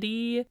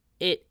comedy.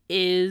 It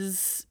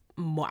is,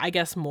 I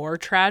guess, more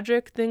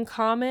tragic than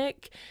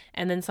comic,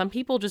 and then some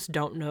people just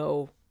don't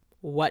know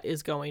what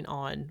is going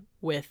on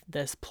with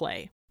this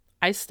play.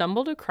 I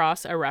stumbled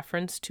across a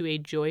reference to a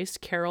Joyce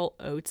Carol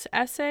Oates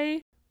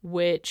essay,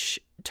 which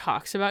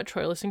talks about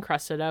Troilus and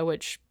Cressida,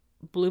 which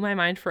blew my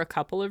mind for a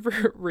couple of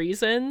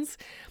reasons.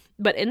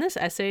 But in this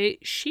essay,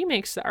 she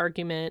makes the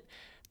argument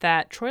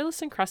that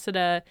Troilus and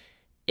Cressida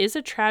is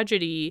a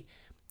tragedy,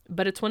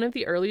 but it's one of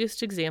the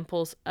earliest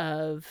examples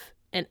of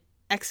an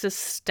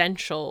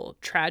existential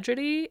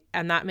tragedy,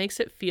 and that makes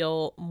it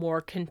feel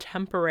more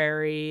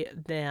contemporary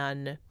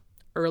than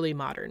early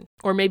modern,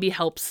 or maybe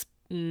helps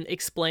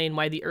explain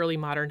why the early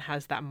modern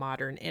has that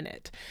modern in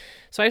it.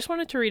 So I just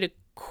wanted to read a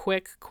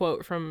quick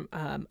quote from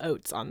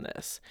Oates on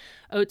this.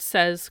 Oates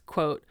says,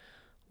 quote,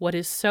 "What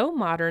is so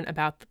modern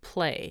about the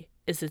play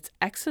is its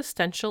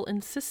existential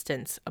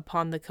insistence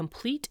upon the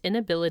complete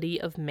inability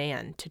of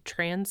man to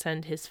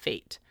transcend his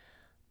fate.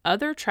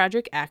 Other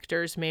tragic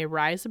actors may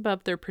rise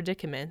above their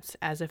predicaments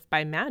as if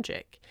by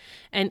magic,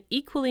 and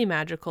equally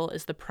magical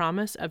is the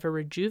promise of a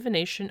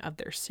rejuvenation of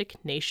their sick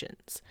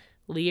nations,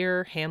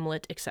 Lear,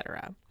 Hamlet,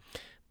 etc.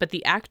 But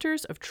the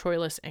actors of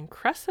Troilus and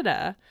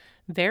Cressida,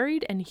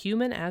 varied and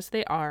human as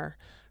they are,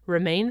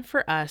 remain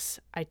for us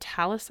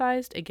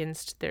italicized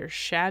against their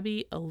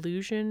shabby,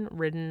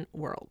 illusion-ridden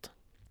world."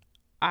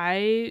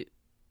 I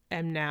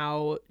am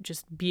now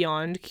just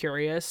beyond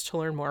curious to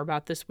learn more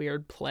about this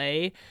weird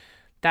play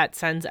that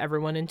sends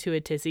everyone into a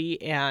tizzy,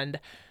 and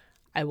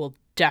I will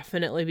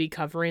definitely be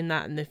covering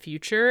that in the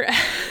future.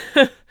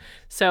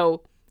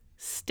 So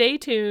stay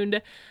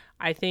tuned.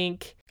 I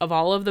think of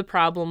all of the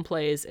problem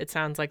plays, it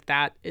sounds like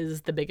that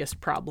is the biggest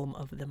problem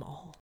of them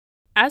all.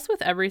 As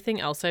with everything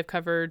else I've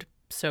covered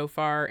so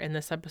far in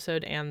this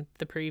episode and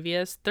the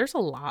previous, there's a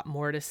lot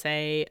more to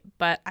say,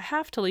 but I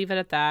have to leave it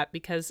at that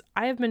because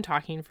I have been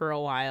talking for a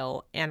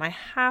while, and I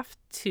have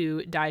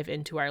to dive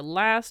into our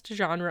last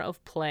genre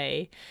of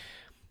play,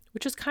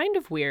 which is kind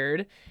of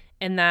weird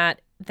in that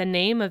the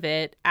name of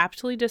it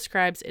aptly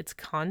describes its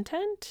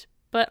content,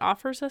 but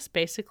offers us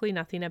basically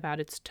nothing about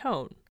its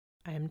tone.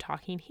 I am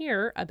talking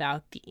here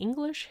about the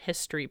English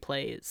history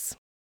plays.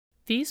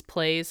 These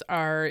plays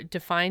are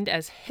defined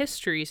as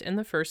histories in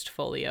the first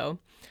folio,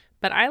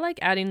 but I like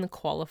adding the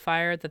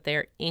qualifier that they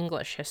are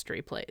English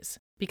history plays,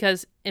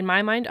 because in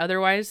my mind,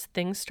 otherwise,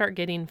 things start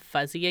getting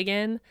fuzzy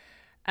again.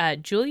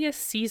 Julius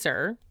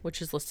Caesar,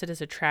 which is listed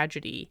as a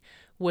tragedy,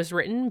 was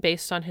written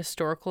based on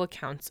historical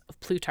accounts of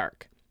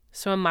Plutarch.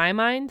 So in my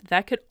mind,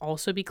 that could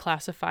also be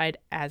classified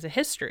as a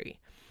history.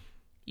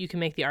 You can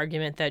make the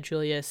argument that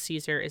Julius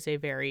Caesar is a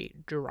very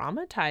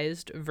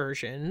dramatized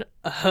version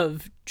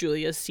of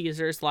Julius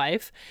Caesar's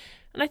life,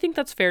 and I think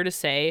that's fair to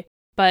say,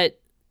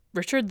 but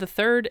Richard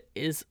III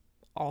is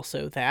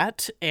also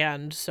that,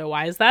 and so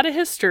why is that a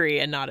history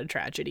and not a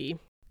tragedy?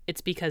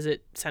 It's because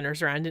it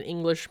centers around an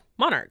English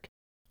monarch.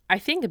 I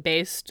think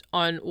based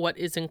on what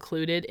is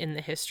included in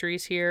the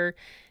histories here,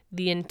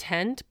 the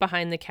intent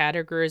behind the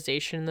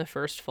categorization in the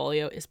first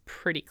folio is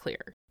pretty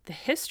clear. The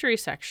history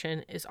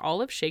section is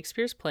all of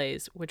Shakespeare's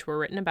plays which were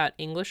written about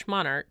English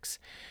monarchs,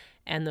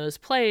 and those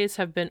plays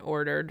have been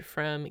ordered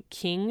from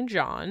King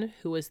John,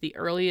 who was the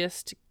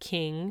earliest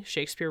king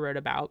Shakespeare wrote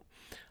about,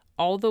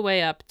 all the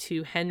way up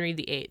to Henry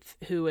VIII,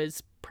 who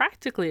is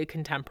practically a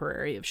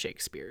contemporary of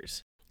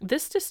Shakespeare's.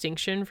 This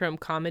distinction from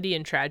comedy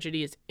and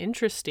tragedy is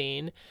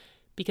interesting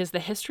because the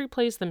history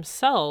plays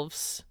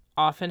themselves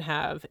often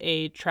have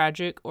a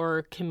tragic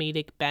or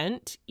comedic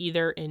bent,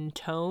 either in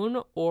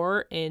tone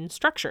or in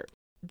structure.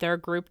 They're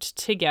grouped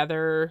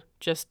together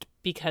just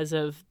because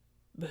of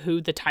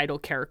who the title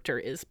character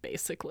is,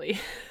 basically.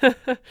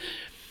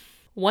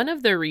 One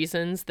of the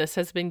reasons this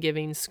has been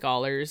giving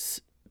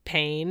scholars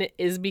pain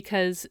is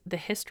because the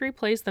history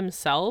plays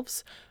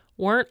themselves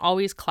weren't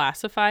always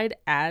classified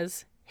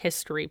as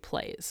history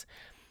plays.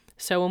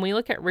 So when we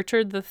look at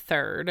Richard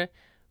III,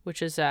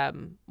 which is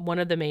one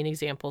of the main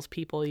examples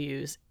people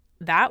use,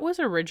 that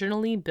was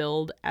originally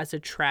billed as a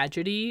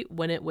tragedy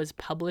when it was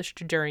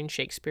published during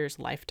Shakespeare's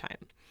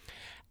lifetime.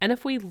 And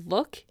if we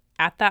look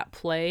at that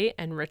play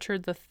and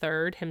Richard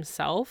III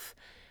himself,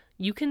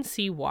 you can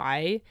see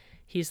why.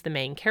 He's the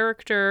main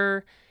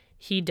character.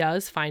 He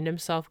does find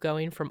himself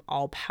going from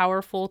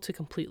all-powerful to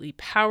completely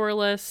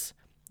powerless,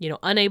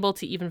 unable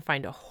to even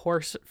find a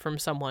horse from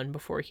someone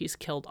before he's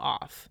killed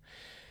off.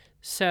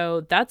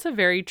 So that's a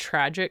very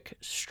tragic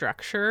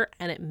structure,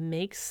 and it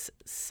makes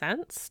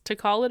sense to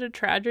call it a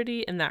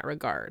tragedy in that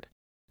regard.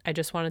 I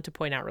just wanted to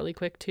point out really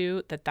quick,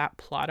 too, that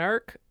plot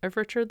arc of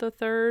Richard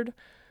III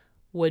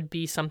would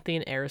be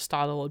something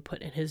Aristotle would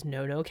put in his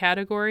no-no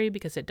category,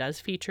 because it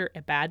does feature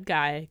a bad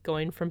guy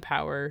going from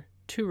power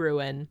to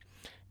ruin,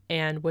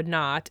 and would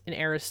not, in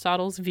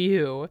Aristotle's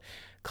view,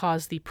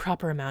 cause the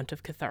proper amount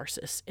of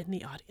catharsis in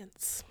the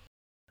audience.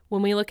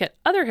 When we look at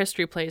other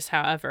history plays,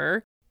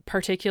 however,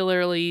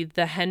 particularly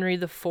the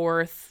Henry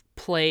IV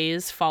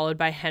plays followed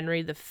by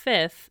Henry V,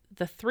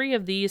 the three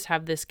of these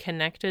have this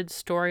connected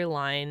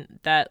storyline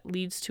that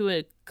leads to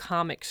a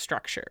comic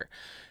structure.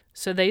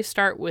 So they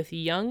start with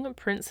young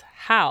Prince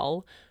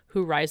Hal,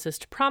 who rises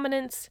to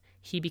prominence.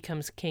 He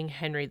becomes King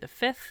Henry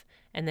V,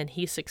 and then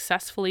he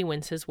successfully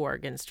wins his war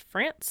against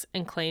France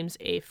and claims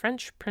a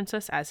French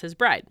princess as his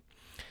bride.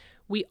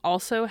 We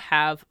also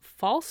have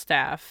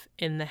Falstaff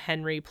in the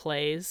Henry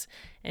plays,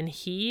 and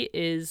he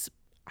is,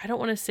 I don't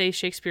want to say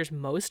Shakespeare's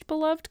most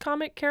beloved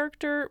comic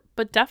character,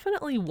 but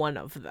definitely one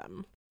of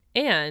them.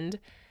 And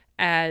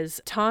as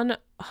Ton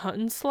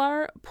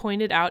Hunslar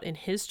pointed out in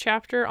his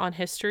chapter on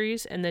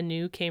histories in the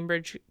New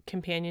Cambridge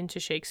Companion to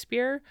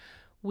Shakespeare,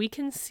 we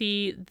can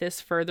see this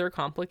further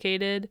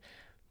complicated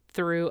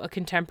through a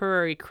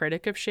contemporary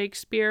critic of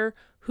Shakespeare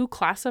who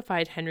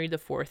classified Henry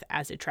IV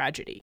as a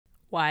tragedy.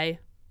 Why?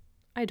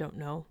 I don't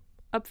know.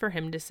 Up for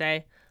him to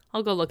say.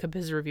 I'll go look up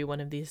his review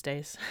one of these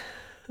days.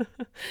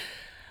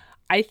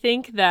 I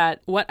think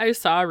that what I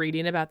saw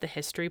reading about the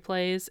history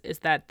plays is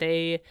that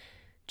they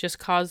just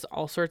cause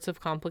all sorts of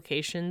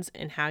complications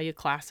in how you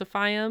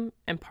classify them,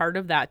 and part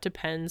of that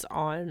depends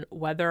on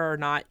whether or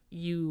not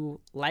you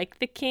like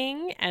the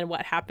king and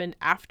what happened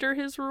after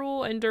his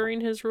rule and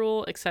during his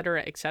rule,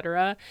 etc.,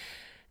 etc.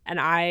 And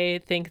I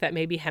think that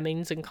maybe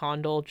Hemmings and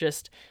Condell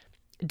just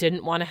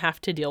didn't want to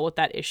have to deal with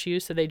that issue,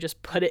 so they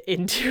just put it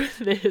into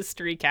the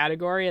history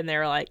category, and they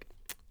were like,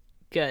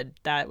 good,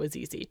 that was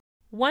easy.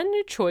 One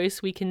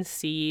choice we can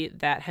see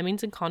that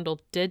Hemmings and Condell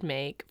did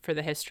make for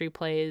the history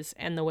plays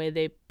and the way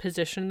they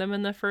positioned them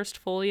in the first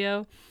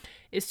folio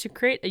is to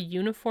create a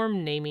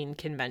uniform naming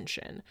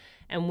convention.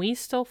 And we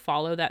still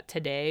follow that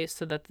today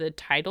so that the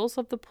titles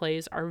of the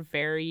plays are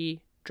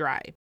very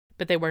dry.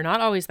 But they were not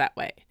always that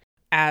way.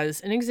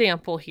 As an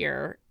example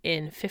here,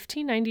 in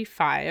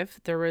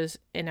 1595, there was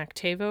an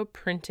octavo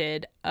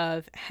printed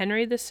of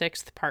Henry VI,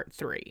 Part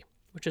 3,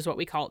 which is what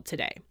we call it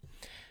today.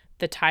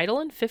 The title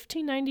in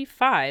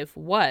 1595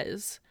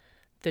 was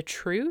The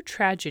True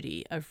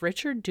Tragedy of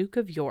Richard Duke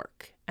of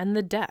York and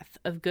the Death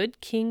of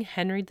Good King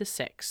Henry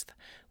VI,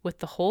 with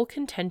the whole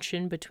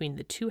contention between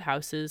the two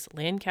houses,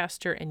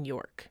 Lancaster and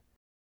York.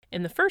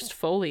 In the first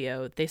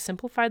folio, they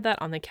simplified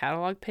that on the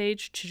catalog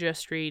page to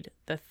just read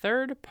the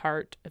third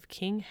part of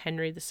King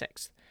Henry VI.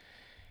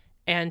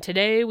 And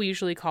today we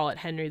usually call it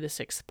Henry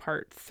VI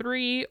Part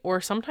 3, or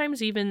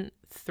sometimes even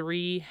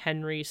 3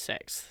 Henry VI,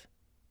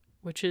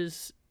 which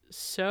is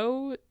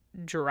so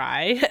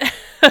dry.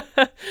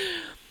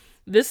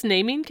 This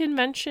naming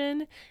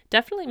convention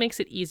definitely makes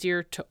it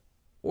easier to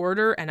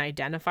order and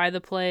identify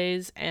the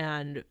plays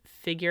and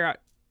figure out,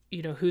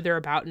 who they're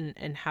about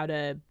and how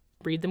to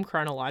read them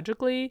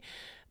chronologically.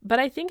 But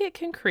I think it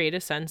can create a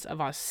sense of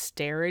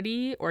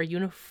austerity or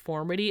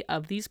uniformity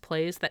of these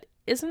plays that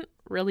isn't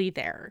really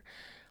there.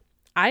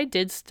 I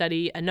did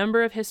study a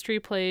number of history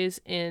plays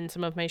in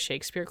some of my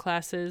Shakespeare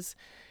classes,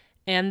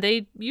 and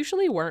they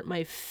usually weren't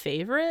my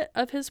favorite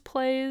of his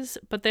plays,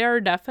 but they are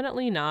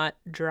definitely not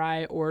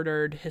dry,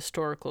 ordered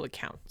historical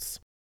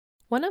accounts.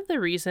 One of the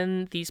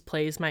reasons these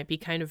plays might be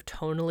kind of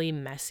tonally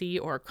messy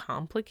or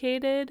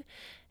complicated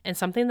And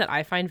something that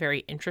I find very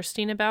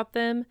interesting about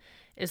them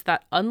is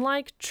that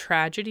unlike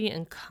tragedy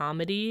and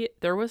comedy,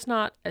 there was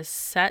not a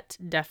set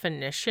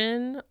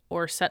definition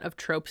or set of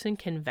tropes and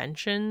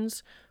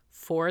conventions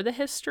for the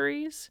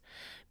histories,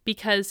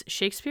 because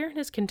Shakespeare and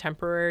his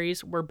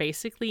contemporaries were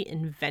basically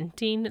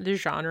inventing the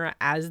genre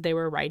as they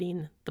were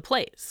writing the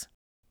plays.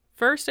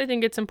 First, I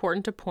think it's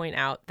important to point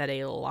out that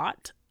a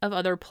lot of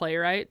other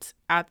playwrights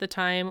at the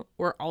time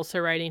were also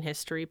writing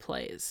history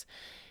plays.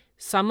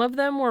 Some of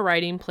them were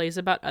writing plays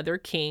about other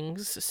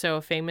kings, so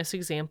a famous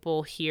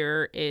example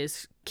here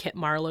is Kit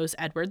Marlowe's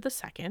Edward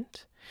II.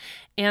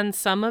 And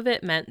some of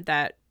it meant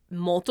that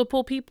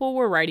multiple people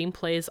were writing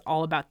plays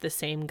all about the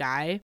same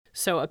guy.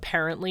 So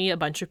apparently a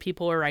bunch of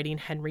people were writing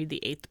Henry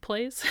VIII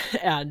plays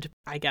and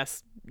I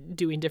guess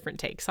doing different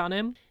takes on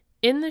him.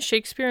 In the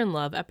Shakespeare in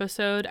Love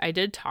episode, I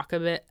did talk a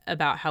bit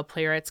about how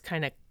playwrights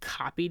kind of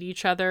copied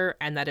each other,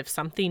 and that if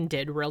something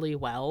did really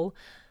well,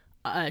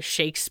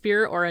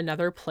 Shakespeare or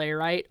another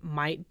playwright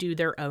might do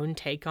their own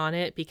take on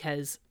it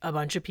because a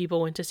bunch of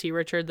people went to see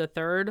Richard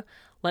III.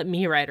 Let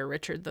me write a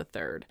Richard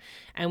III.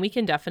 And we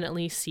can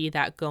definitely see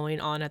that going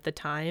on at the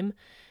time.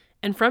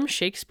 And from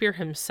Shakespeare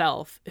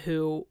himself,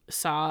 who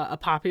saw a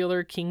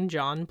popular King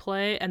John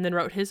play and then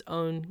wrote his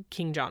own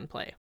King John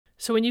play.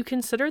 So when you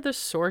consider the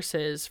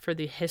sources for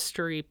the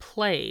history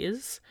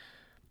plays,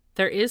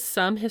 there is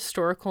some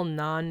historical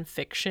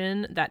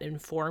nonfiction that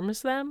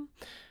informs them,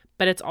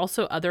 but it's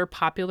also other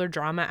popular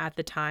drama at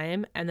the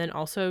time, and then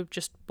also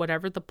just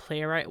whatever the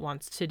playwright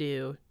wants to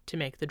do to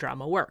make the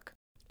drama work.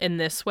 In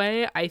this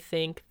way, I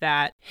think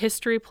that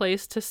history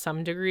plays to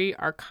some degree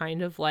are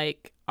kind of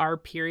like our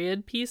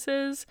period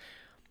pieces,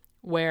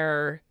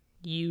 where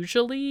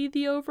usually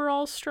the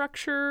overall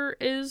structure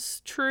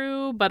is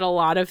true, but a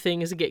lot of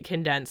things get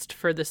condensed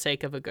for the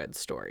sake of a good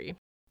story.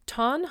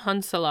 Ton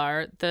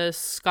Hunselaar, the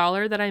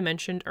scholar that I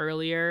mentioned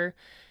earlier,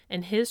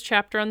 in his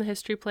chapter on the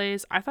history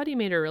plays, I thought he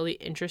made a really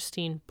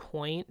interesting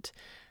point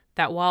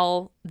that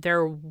while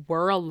there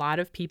were a lot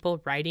of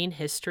people writing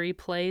history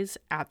plays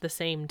at the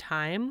same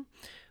time,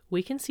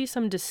 we can see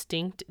some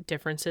distinct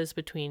differences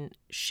between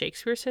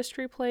Shakespeare's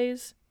history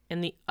plays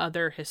and the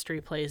other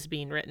history plays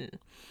being written.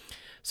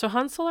 So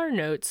Hunselaar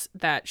notes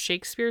that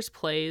Shakespeare's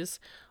plays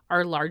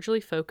are largely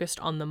focused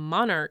on the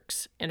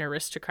monarchs and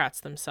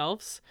aristocrats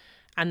themselves,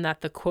 and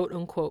that the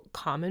quote-unquote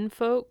common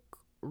folk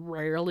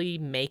rarely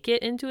make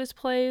it into his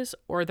plays,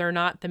 or they're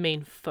not the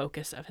main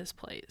focus of his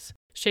plays.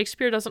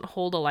 Shakespeare doesn't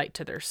hold a light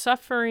to their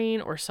suffering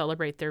or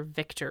celebrate their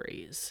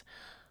victories.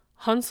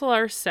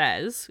 Hunselaar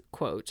says,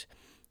 quote,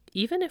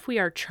 "Even if we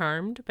are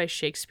charmed by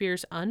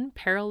Shakespeare's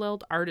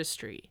unparalleled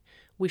artistry,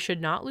 we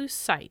should not lose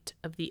sight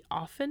of the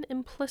often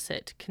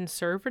implicit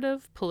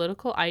conservative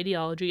political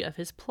ideology of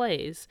his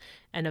plays,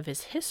 and of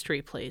his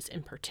history plays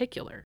in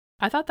particular."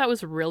 I thought that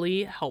was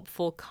really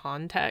helpful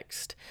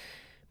context,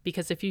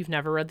 because if you've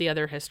never read the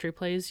other history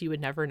plays, you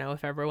would never know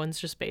if everyone's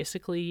just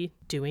basically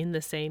doing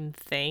the same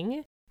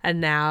thing.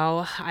 And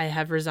now I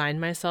have resigned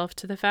myself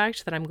to the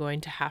fact that I'm going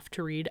to have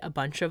to read a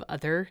bunch of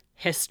other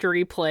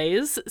history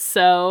plays.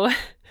 So,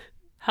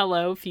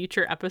 hello,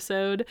 future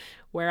episode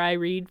where I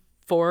read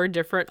 4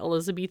 different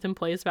Elizabethan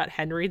plays about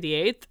Henry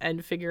VIII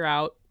and figure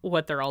out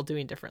what they're all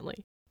doing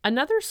differently.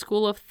 Another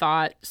school of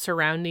thought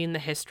surrounding the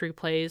history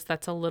plays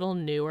that's a little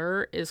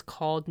newer is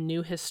called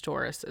New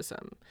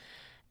Historicism.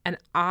 And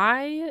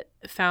I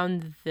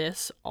found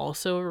this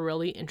also a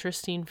really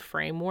interesting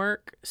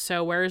framework.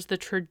 So whereas the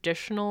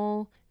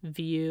traditional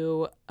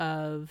view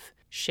of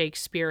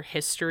Shakespeare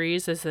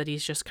histories is that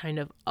he's just kind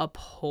of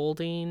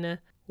upholding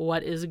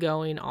what is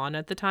going on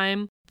at the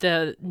time,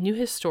 the New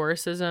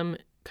Historicism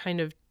kind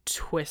of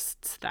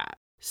twists that.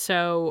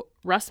 So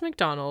Russ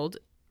MacDonald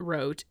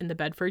wrote in the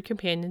Bedford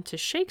Companion to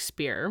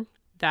Shakespeare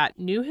that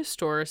New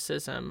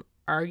Historicism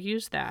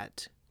argues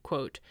that,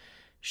 quote,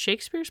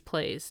 "Shakespeare's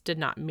plays did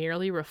not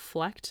merely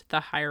reflect the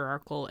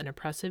hierarchical and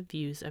oppressive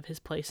views of his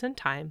place and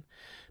time,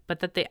 but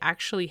that they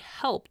actually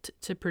helped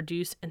to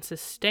produce and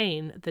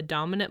sustain the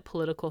dominant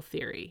political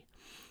theory.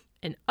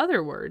 In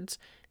other words,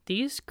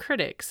 these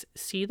critics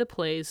see the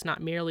plays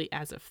not merely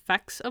as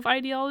effects of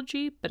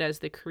ideology, but as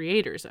the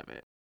creators of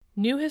it."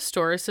 New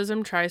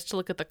Historicism tries to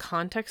look at the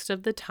context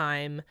of the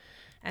time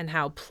and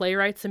how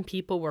playwrights and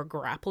people were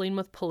grappling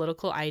with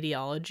political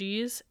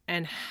ideologies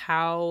and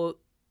how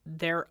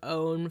their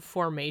own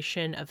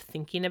formation of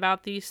thinking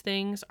about these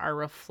things are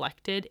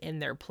reflected in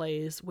their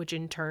plays, which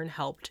in turn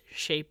helped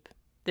shape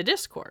the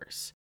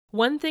discourse.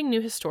 One thing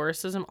New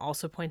Historicism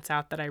also points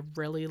out that I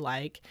really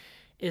like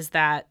is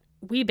that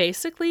we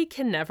basically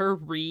can never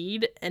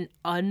read an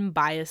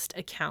unbiased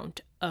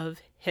account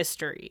of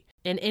history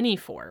in any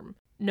form.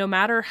 No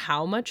matter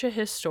how much a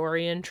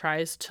historian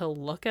tries to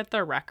look at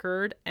the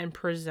record and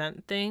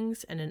present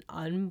things in an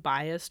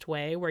unbiased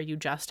way where you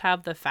just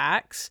have the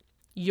facts,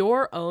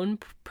 your own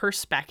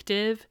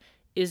perspective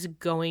is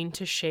going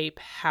to shape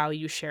how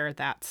you share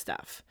that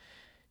stuff.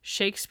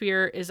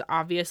 Shakespeare is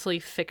obviously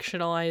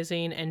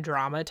fictionalizing and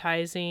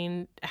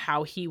dramatizing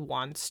how he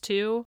wants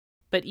to,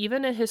 But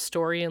even a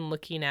historian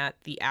looking at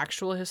the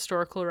actual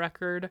historical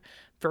record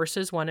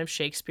versus one of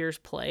Shakespeare's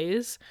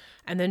plays,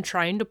 and then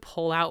trying to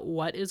pull out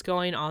what is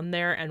going on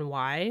there and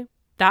why,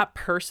 that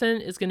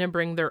person is going to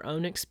bring their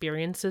own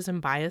experiences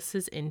and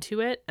biases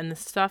into it, and the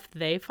stuff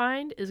they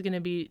find is going to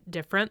be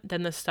different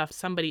than the stuff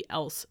somebody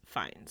else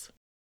finds.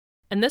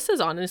 And this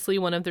is honestly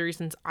one of the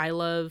reasons I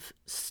love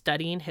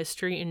studying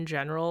history in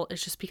general,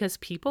 is just because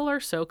people are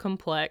so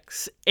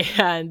complex,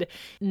 and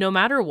no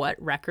matter what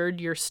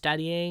record you're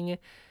studying,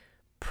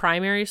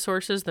 primary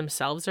sources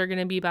themselves are going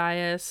to be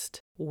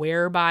biased,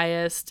 we're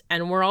biased,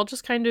 and we're all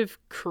just kind of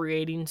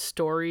creating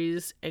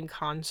stories and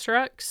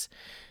constructs.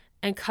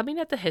 And coming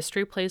at the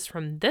history plays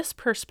from this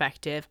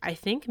perspective, I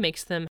think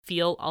makes them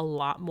feel a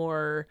lot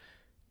more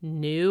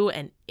new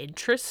and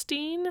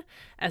interesting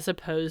as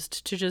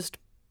opposed to just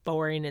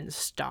boring and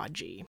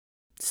stodgy.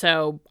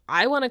 So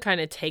I want to kind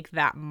of take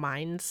that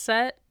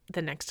mindset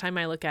the next time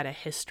I look at a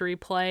history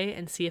play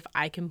and see if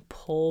I can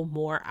pull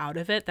more out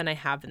of it than I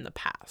have in the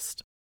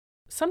past.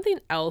 Something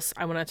else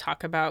I want to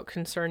talk about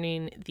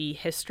concerning the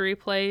history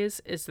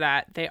plays is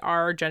that they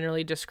are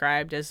generally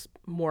described as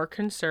more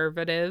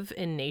conservative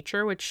in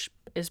nature, which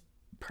is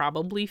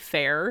probably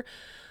fair,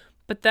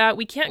 but that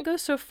we can't go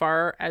so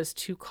far as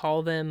to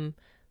call them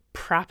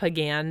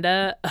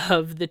propaganda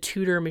of the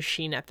Tudor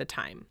machine at the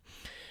time.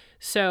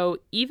 So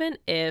even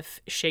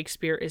if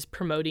Shakespeare is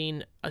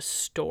promoting a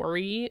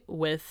story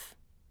with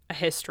a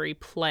history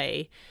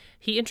play,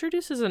 he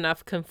introduces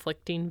enough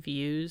conflicting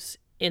views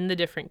in the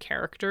different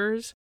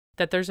characters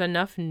that there's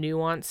enough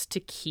nuance to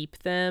keep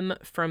them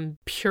from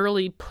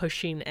purely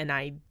pushing an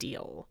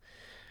ideal.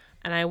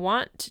 And I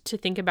want to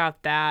think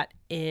about that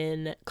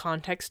in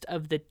context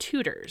of the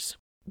Tudors.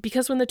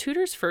 Because when the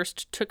Tudors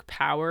first took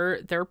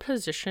power, their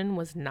position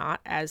was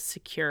not as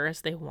secure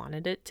as they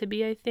wanted it to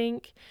be, I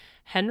think.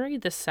 Henry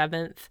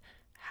VII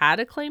had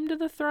a claim to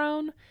the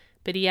throne,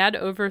 but he had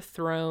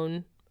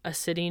overthrown a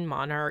sitting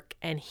monarch,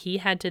 and he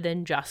had to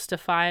then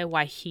justify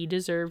why he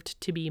deserved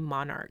to be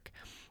monarch.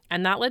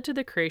 And that led to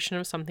the creation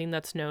of something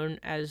that's known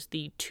as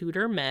the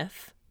Tudor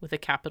myth, with a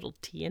capital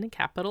T and a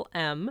capital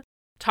M,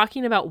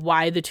 talking about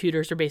why the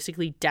Tudors are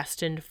basically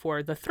destined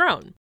for the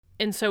throne.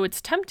 And so it's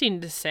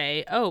tempting to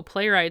say, oh,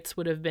 playwrights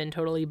would have been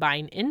totally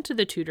buying into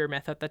the Tudor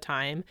myth at the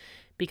time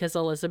because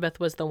Elizabeth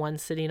was the one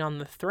sitting on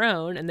the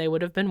throne and they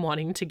would have been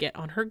wanting to get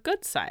on her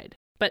good side.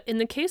 But in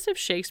the case of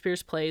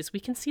Shakespeare's plays, we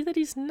can see that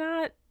he's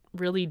not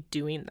really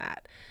doing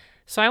that.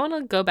 So I want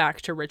to go back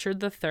to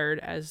Richard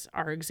III as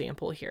our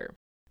example here.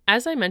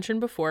 As I mentioned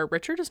before,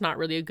 Richard is not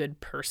really a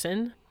good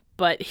person,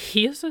 but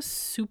he is a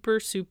super,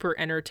 super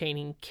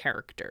entertaining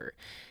character.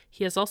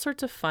 He has all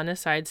sorts of fun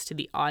asides to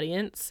the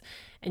audience,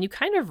 and you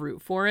kind of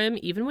root for him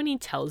even when he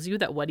tells you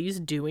that what he's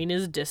doing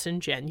is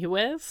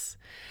disingenuous.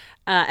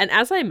 And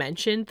as I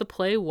mentioned, the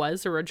play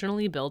was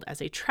originally billed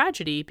as a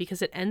tragedy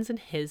because it ends in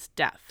his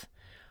death.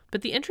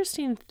 But the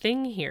interesting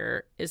thing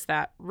here is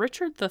that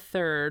Richard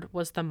III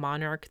was the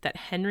monarch that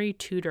Henry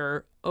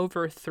Tudor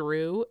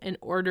overthrew in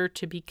order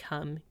to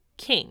become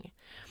king.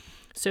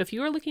 So if you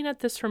were looking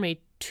at this from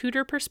a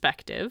Tudor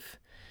perspective,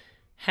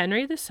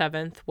 Henry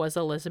VII was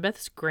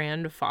Elizabeth's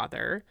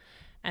grandfather,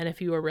 and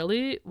if you were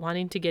really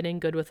wanting to get in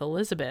good with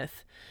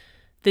Elizabeth,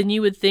 then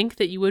you would think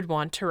that you would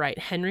want to write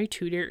Henry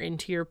Tudor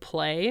into your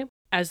play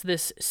as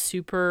this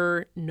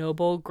super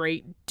noble,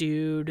 great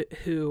dude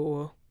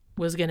who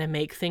was going to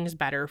make things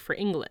better for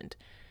England.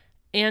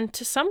 And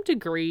to some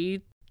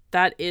degree,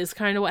 that is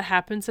kind of what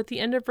happens at the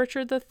end of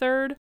Richard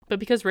III. But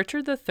because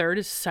Richard III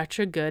is such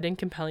a good and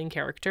compelling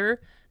character,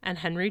 and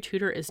Henry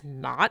Tudor is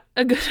not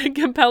a good and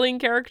compelling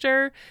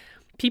character,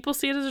 people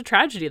see it as a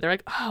tragedy. They're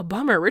like, oh,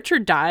 bummer,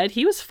 Richard died.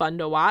 He was fun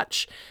to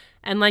watch.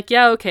 And like,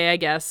 yeah, okay, I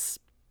guess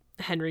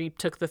Henry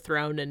took the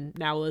throne and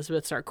now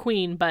Elizabeth's our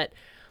queen, but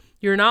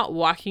you're not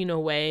walking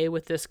away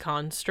with this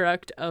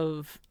construct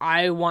of,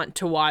 I want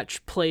to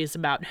watch plays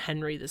about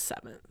Henry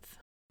VII.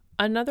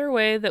 Another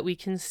way that we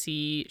can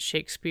see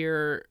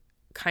Shakespeare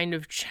kind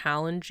of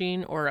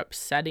challenging or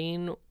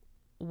upsetting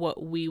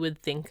what we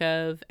would think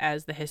of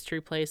as the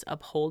history plays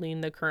upholding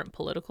the current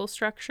political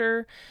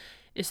structure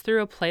is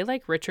through a play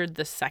like Richard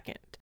II.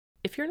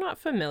 If you're not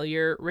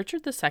familiar,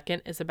 Richard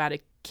II is about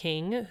a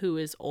king who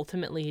is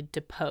ultimately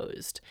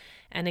deposed,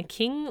 and a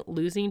king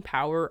losing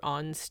power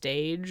on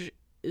stage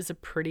is a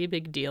pretty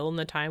big deal in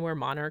the time where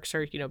monarchs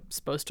are,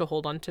 supposed to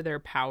hold on to their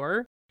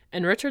power.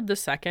 And Richard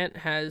II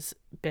has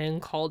been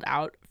called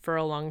out for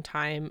a long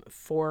time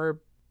for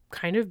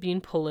kind of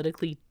being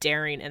politically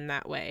daring in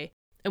that way.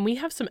 And we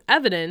have some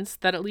evidence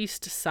that at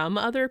least some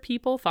other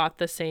people thought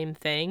the same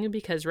thing,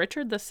 because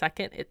Richard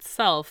II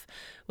itself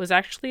was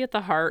actually at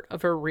the heart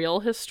of a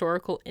real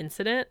historical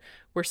incident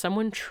where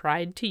someone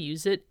tried to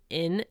use it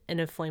in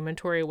an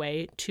inflammatory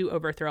way to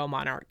overthrow a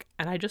monarch.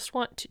 And I just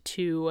want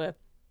to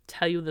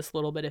tell you this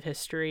little bit of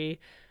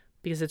history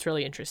because it's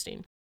really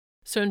interesting.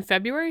 So in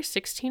February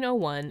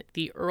 1601,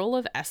 the Earl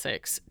of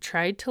Essex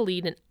tried to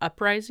lead an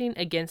uprising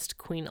against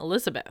Queen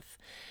Elizabeth.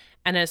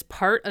 And as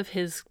part of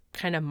his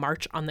kind of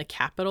march on the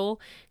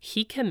capital,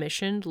 he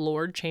commissioned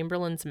Lord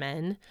Chamberlain's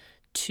men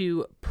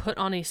to put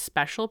on a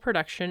special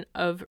production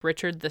of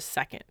Richard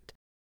II.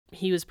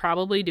 He was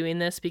probably doing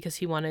this because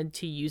he wanted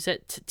to use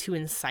it to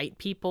incite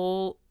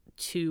people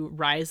to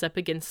rise up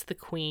against the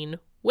queen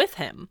with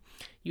him.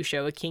 You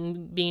show a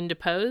king being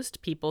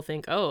deposed, people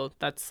think, oh,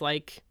 that's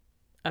like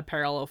a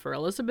parallel for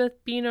Elizabeth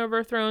being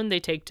overthrown. They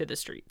take to the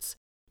streets.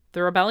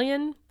 The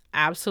rebellion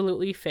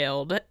absolutely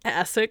failed.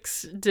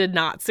 Essex did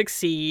not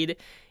succeed.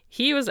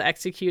 He was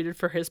executed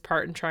for his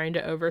part in trying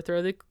to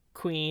overthrow the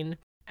queen.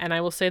 And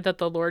I will say that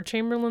the Lord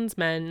Chamberlain's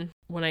men,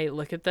 when I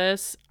look at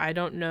this, I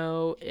don't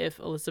know if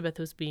Elizabeth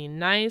was being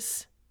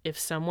nice, if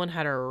someone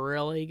had a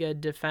really good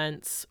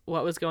defense,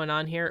 what was going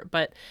on here,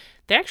 but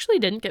they actually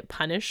didn't get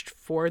punished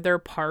for their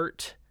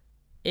part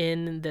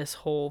in this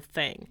whole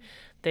thing.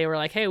 They were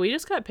like, hey, we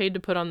just got paid to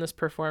put on this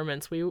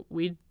performance.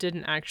 We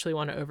didn't actually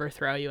want to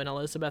overthrow you. And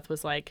Elizabeth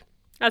was like,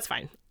 that's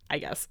fine, I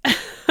guess.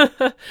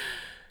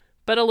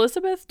 But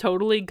Elizabeth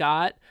totally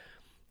got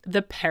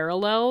the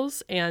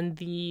parallels and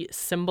the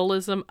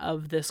symbolism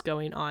of this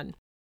going on.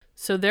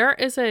 So there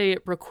is a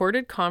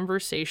recorded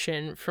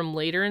conversation from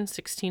later in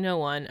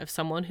 1601 of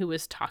someone who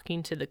was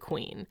talking to the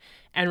queen,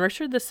 and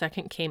Richard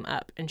II came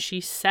up, and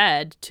she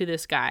said to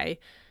this guy,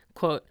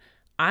 quote,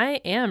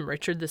 I am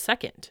Richard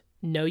II.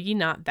 Know ye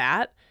not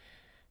that?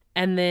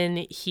 And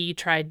then he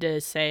tried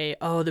to say,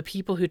 oh, the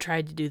people who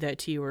tried to do that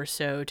to you were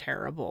so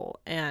terrible.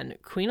 And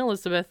Queen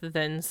Elizabeth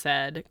then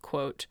said,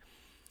 quote,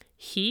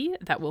 he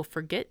that will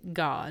forget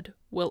God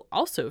will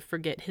also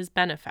forget his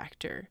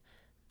benefactor.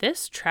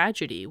 This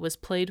tragedy was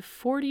played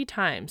 40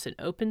 times in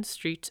open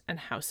streets and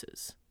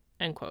houses.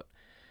 End quote.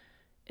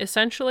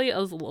 Essentially,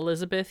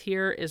 Elizabeth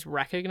here is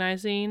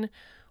recognizing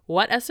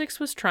what Essex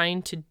was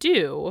trying to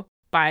do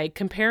by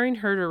comparing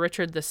her to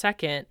Richard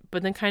II,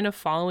 but then kind of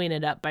following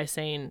it up by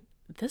saying,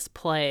 this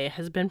play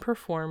has been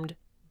performed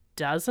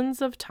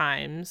dozens of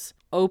times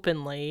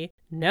openly.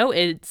 No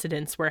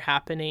incidents were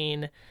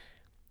happening.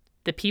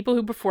 The people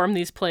who perform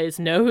these plays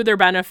know who their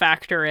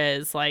benefactor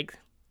is. Like,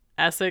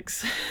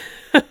 Essex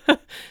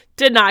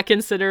did not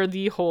consider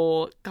the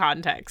whole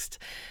context.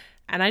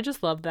 And I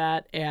just love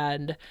that.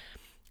 And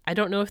I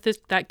don't know if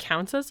that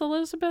counts as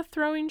Elizabeth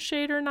throwing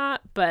shade or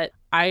not, but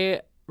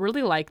I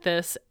really like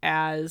this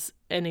as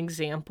an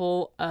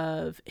example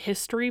of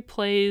history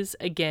plays,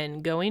 again,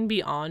 going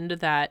beyond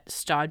that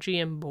stodgy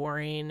and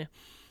boring,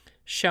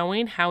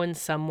 showing how in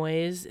some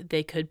ways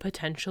they could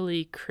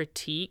potentially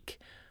critique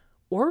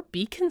or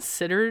be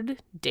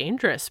considered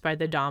dangerous by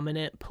the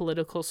dominant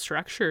political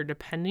structure,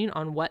 depending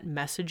on what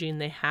messaging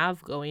they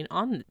have going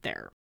on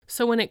there.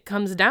 So when it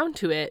comes down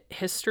to it,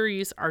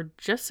 histories are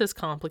just as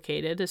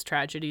complicated as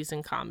tragedies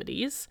and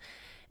comedies,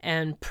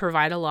 and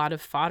provide a lot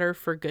of fodder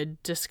for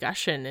good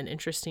discussion and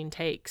interesting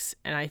takes.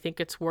 And I think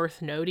it's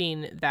worth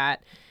noting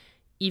that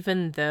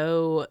even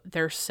though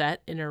they're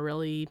set in a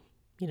really,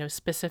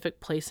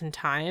 specific place and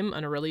time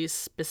on a really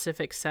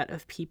specific set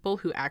of people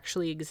who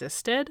actually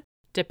existed,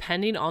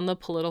 depending on the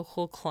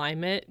political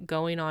climate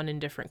going on in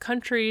different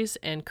countries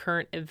and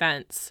current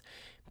events,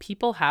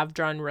 people have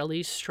drawn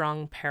really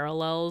strong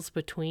parallels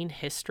between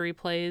history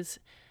plays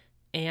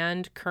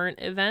and current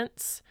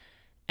events.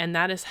 And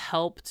that has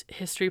helped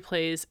history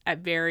plays at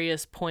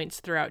various points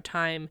throughout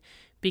time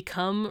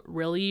become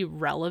really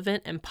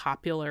relevant and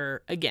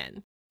popular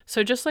again.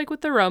 So just like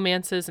with the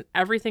romances and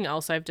everything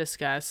else I've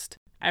discussed,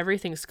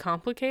 everything's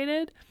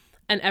complicated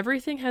and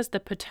everything has the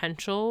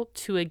potential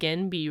to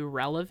again be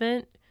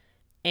relevant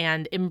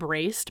and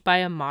embraced by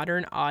a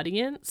modern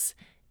audience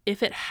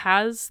if it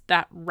has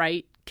that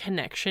right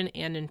connection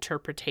and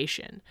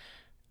interpretation.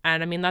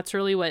 And I mean, that's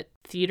really what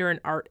theater and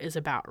art is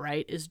about,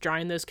 right? Is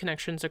drawing those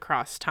connections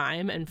across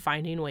time and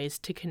finding ways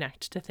to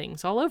connect to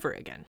things all over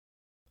again.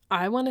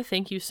 I want to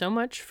thank you so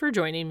much for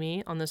joining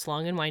me on this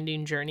long and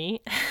winding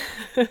journey.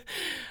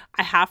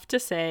 I have to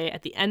say,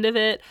 at the end of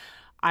it,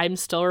 I'm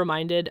still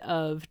reminded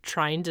of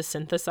trying to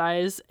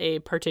synthesize a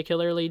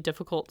particularly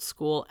difficult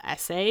school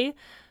essay,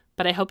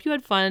 but I hope you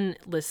had fun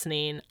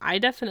listening. I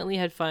definitely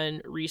had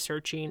fun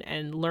researching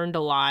and learned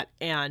a lot,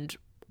 and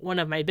one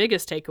of my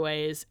biggest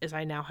takeaways is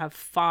I now have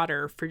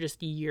fodder for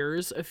just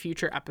years of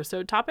future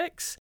episode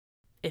topics.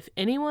 If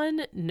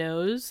anyone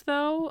knows,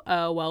 though,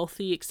 a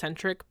wealthy,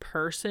 eccentric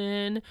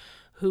person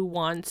who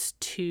wants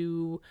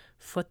to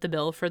foot the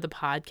bill for the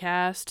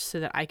podcast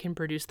so that I can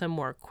produce them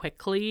more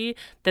quickly,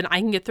 then I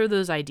can get through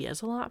those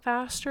ideas a lot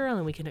faster and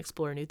then we can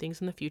explore new things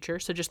in the future.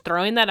 So just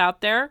throwing that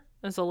out there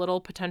as a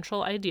little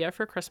potential idea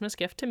for Christmas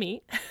gift to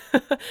me.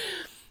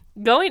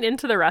 Going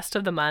into the rest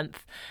of the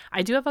month,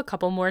 I do have a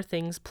couple more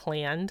things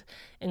planned,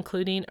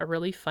 including a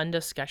really fun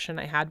discussion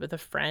I had with a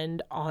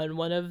friend on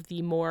one of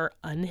the more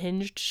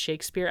unhinged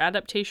Shakespeare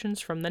adaptations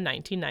from the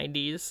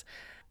 1990s.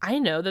 I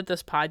know that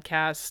this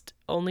podcast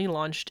only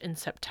launched in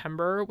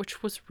September,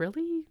 which was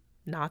really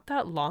not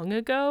that long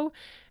ago,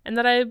 and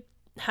that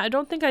I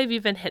don't think I've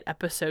even hit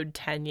episode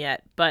 10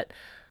 yet, but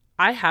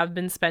I have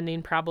been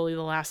spending probably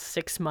the last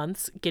 6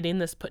 months getting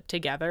this put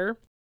together,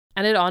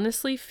 and it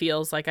honestly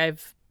feels like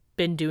I've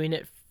been doing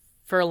it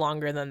for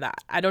longer than that.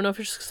 I don't know if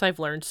it's just because I've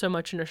learned so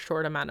much in a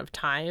short amount of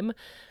time,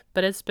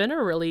 But it's been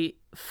a really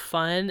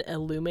fun,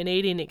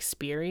 illuminating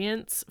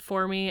experience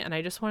for me, and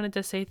I just wanted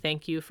to say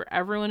thank you for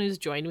everyone who's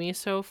joined me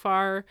so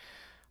far.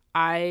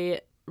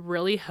 I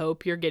really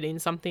hope you're getting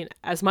something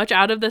as much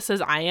out of this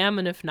as I am,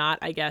 and if not,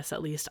 I guess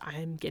at least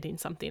I'm getting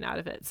something out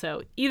of it.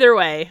 So either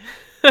way,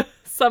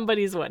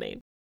 somebody's winning.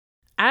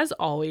 As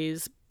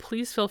always,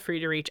 please feel free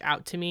to reach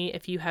out to me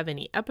if you have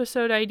any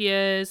episode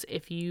ideas,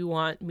 if you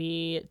want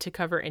me to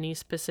cover any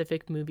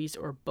specific movies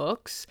or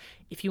books,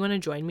 if you want to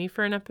join me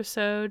for an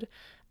episode,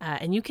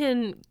 and you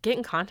can get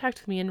in contact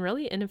with me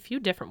in a few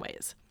different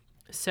ways.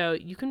 So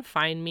you can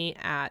find me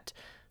at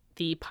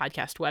the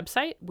podcast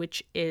website,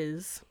 which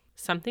is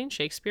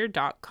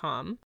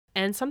somethingshakespeare.com.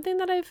 And something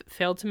that I've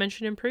failed to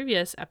mention in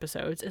previous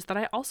episodes is that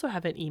I also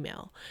have an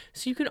email.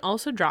 So you can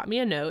also drop me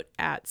a note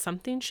at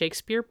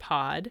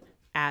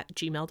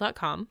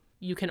somethingshakespearepod@gmail.com.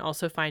 You can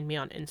also find me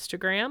on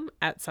Instagram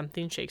at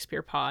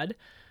somethingshakespearepod.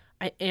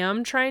 I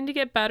am trying to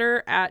get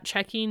better at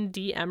checking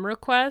DM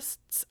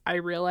requests. I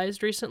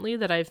realized recently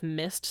that I've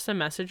missed some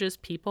messages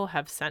people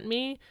have sent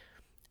me,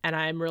 and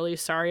I'm really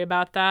sorry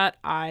about that.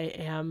 I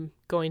am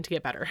going to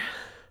get better.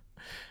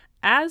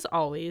 As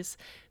always,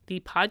 the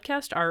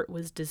podcast art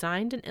was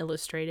designed and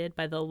illustrated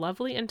by the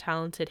lovely and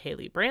talented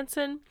Haley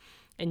Branson,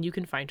 and you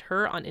can find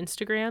her on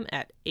Instagram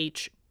at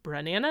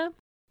hbranana.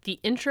 The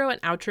intro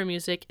and outro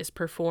music is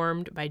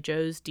performed by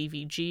Joe's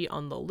DVG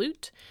on the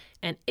lute,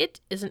 and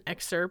it is an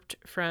excerpt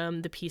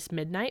from the piece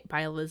Midnight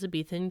by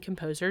Elizabethan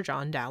composer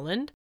John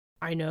Dowland.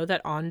 I know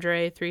that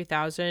Andre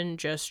 3000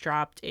 just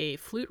dropped a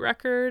flute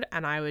record,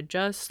 and I would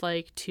just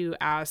like to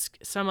ask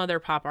some other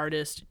pop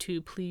artist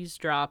to please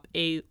drop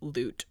a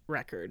lute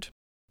record.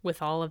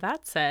 With all of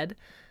that said,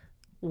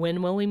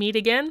 when will we meet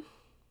again?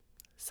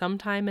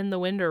 Sometime in the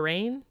wind or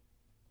rain?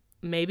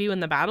 Maybe when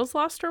the battle's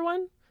lost or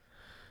won?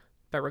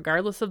 But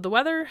regardless of the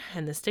weather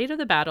and the state of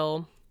the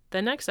battle,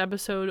 the next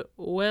episode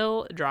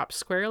will drop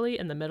squarely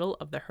in the middle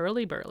of the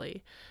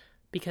hurly-burly,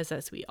 because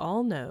as we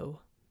all know,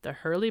 the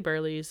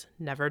hurly-burly's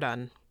never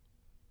done.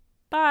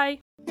 Bye!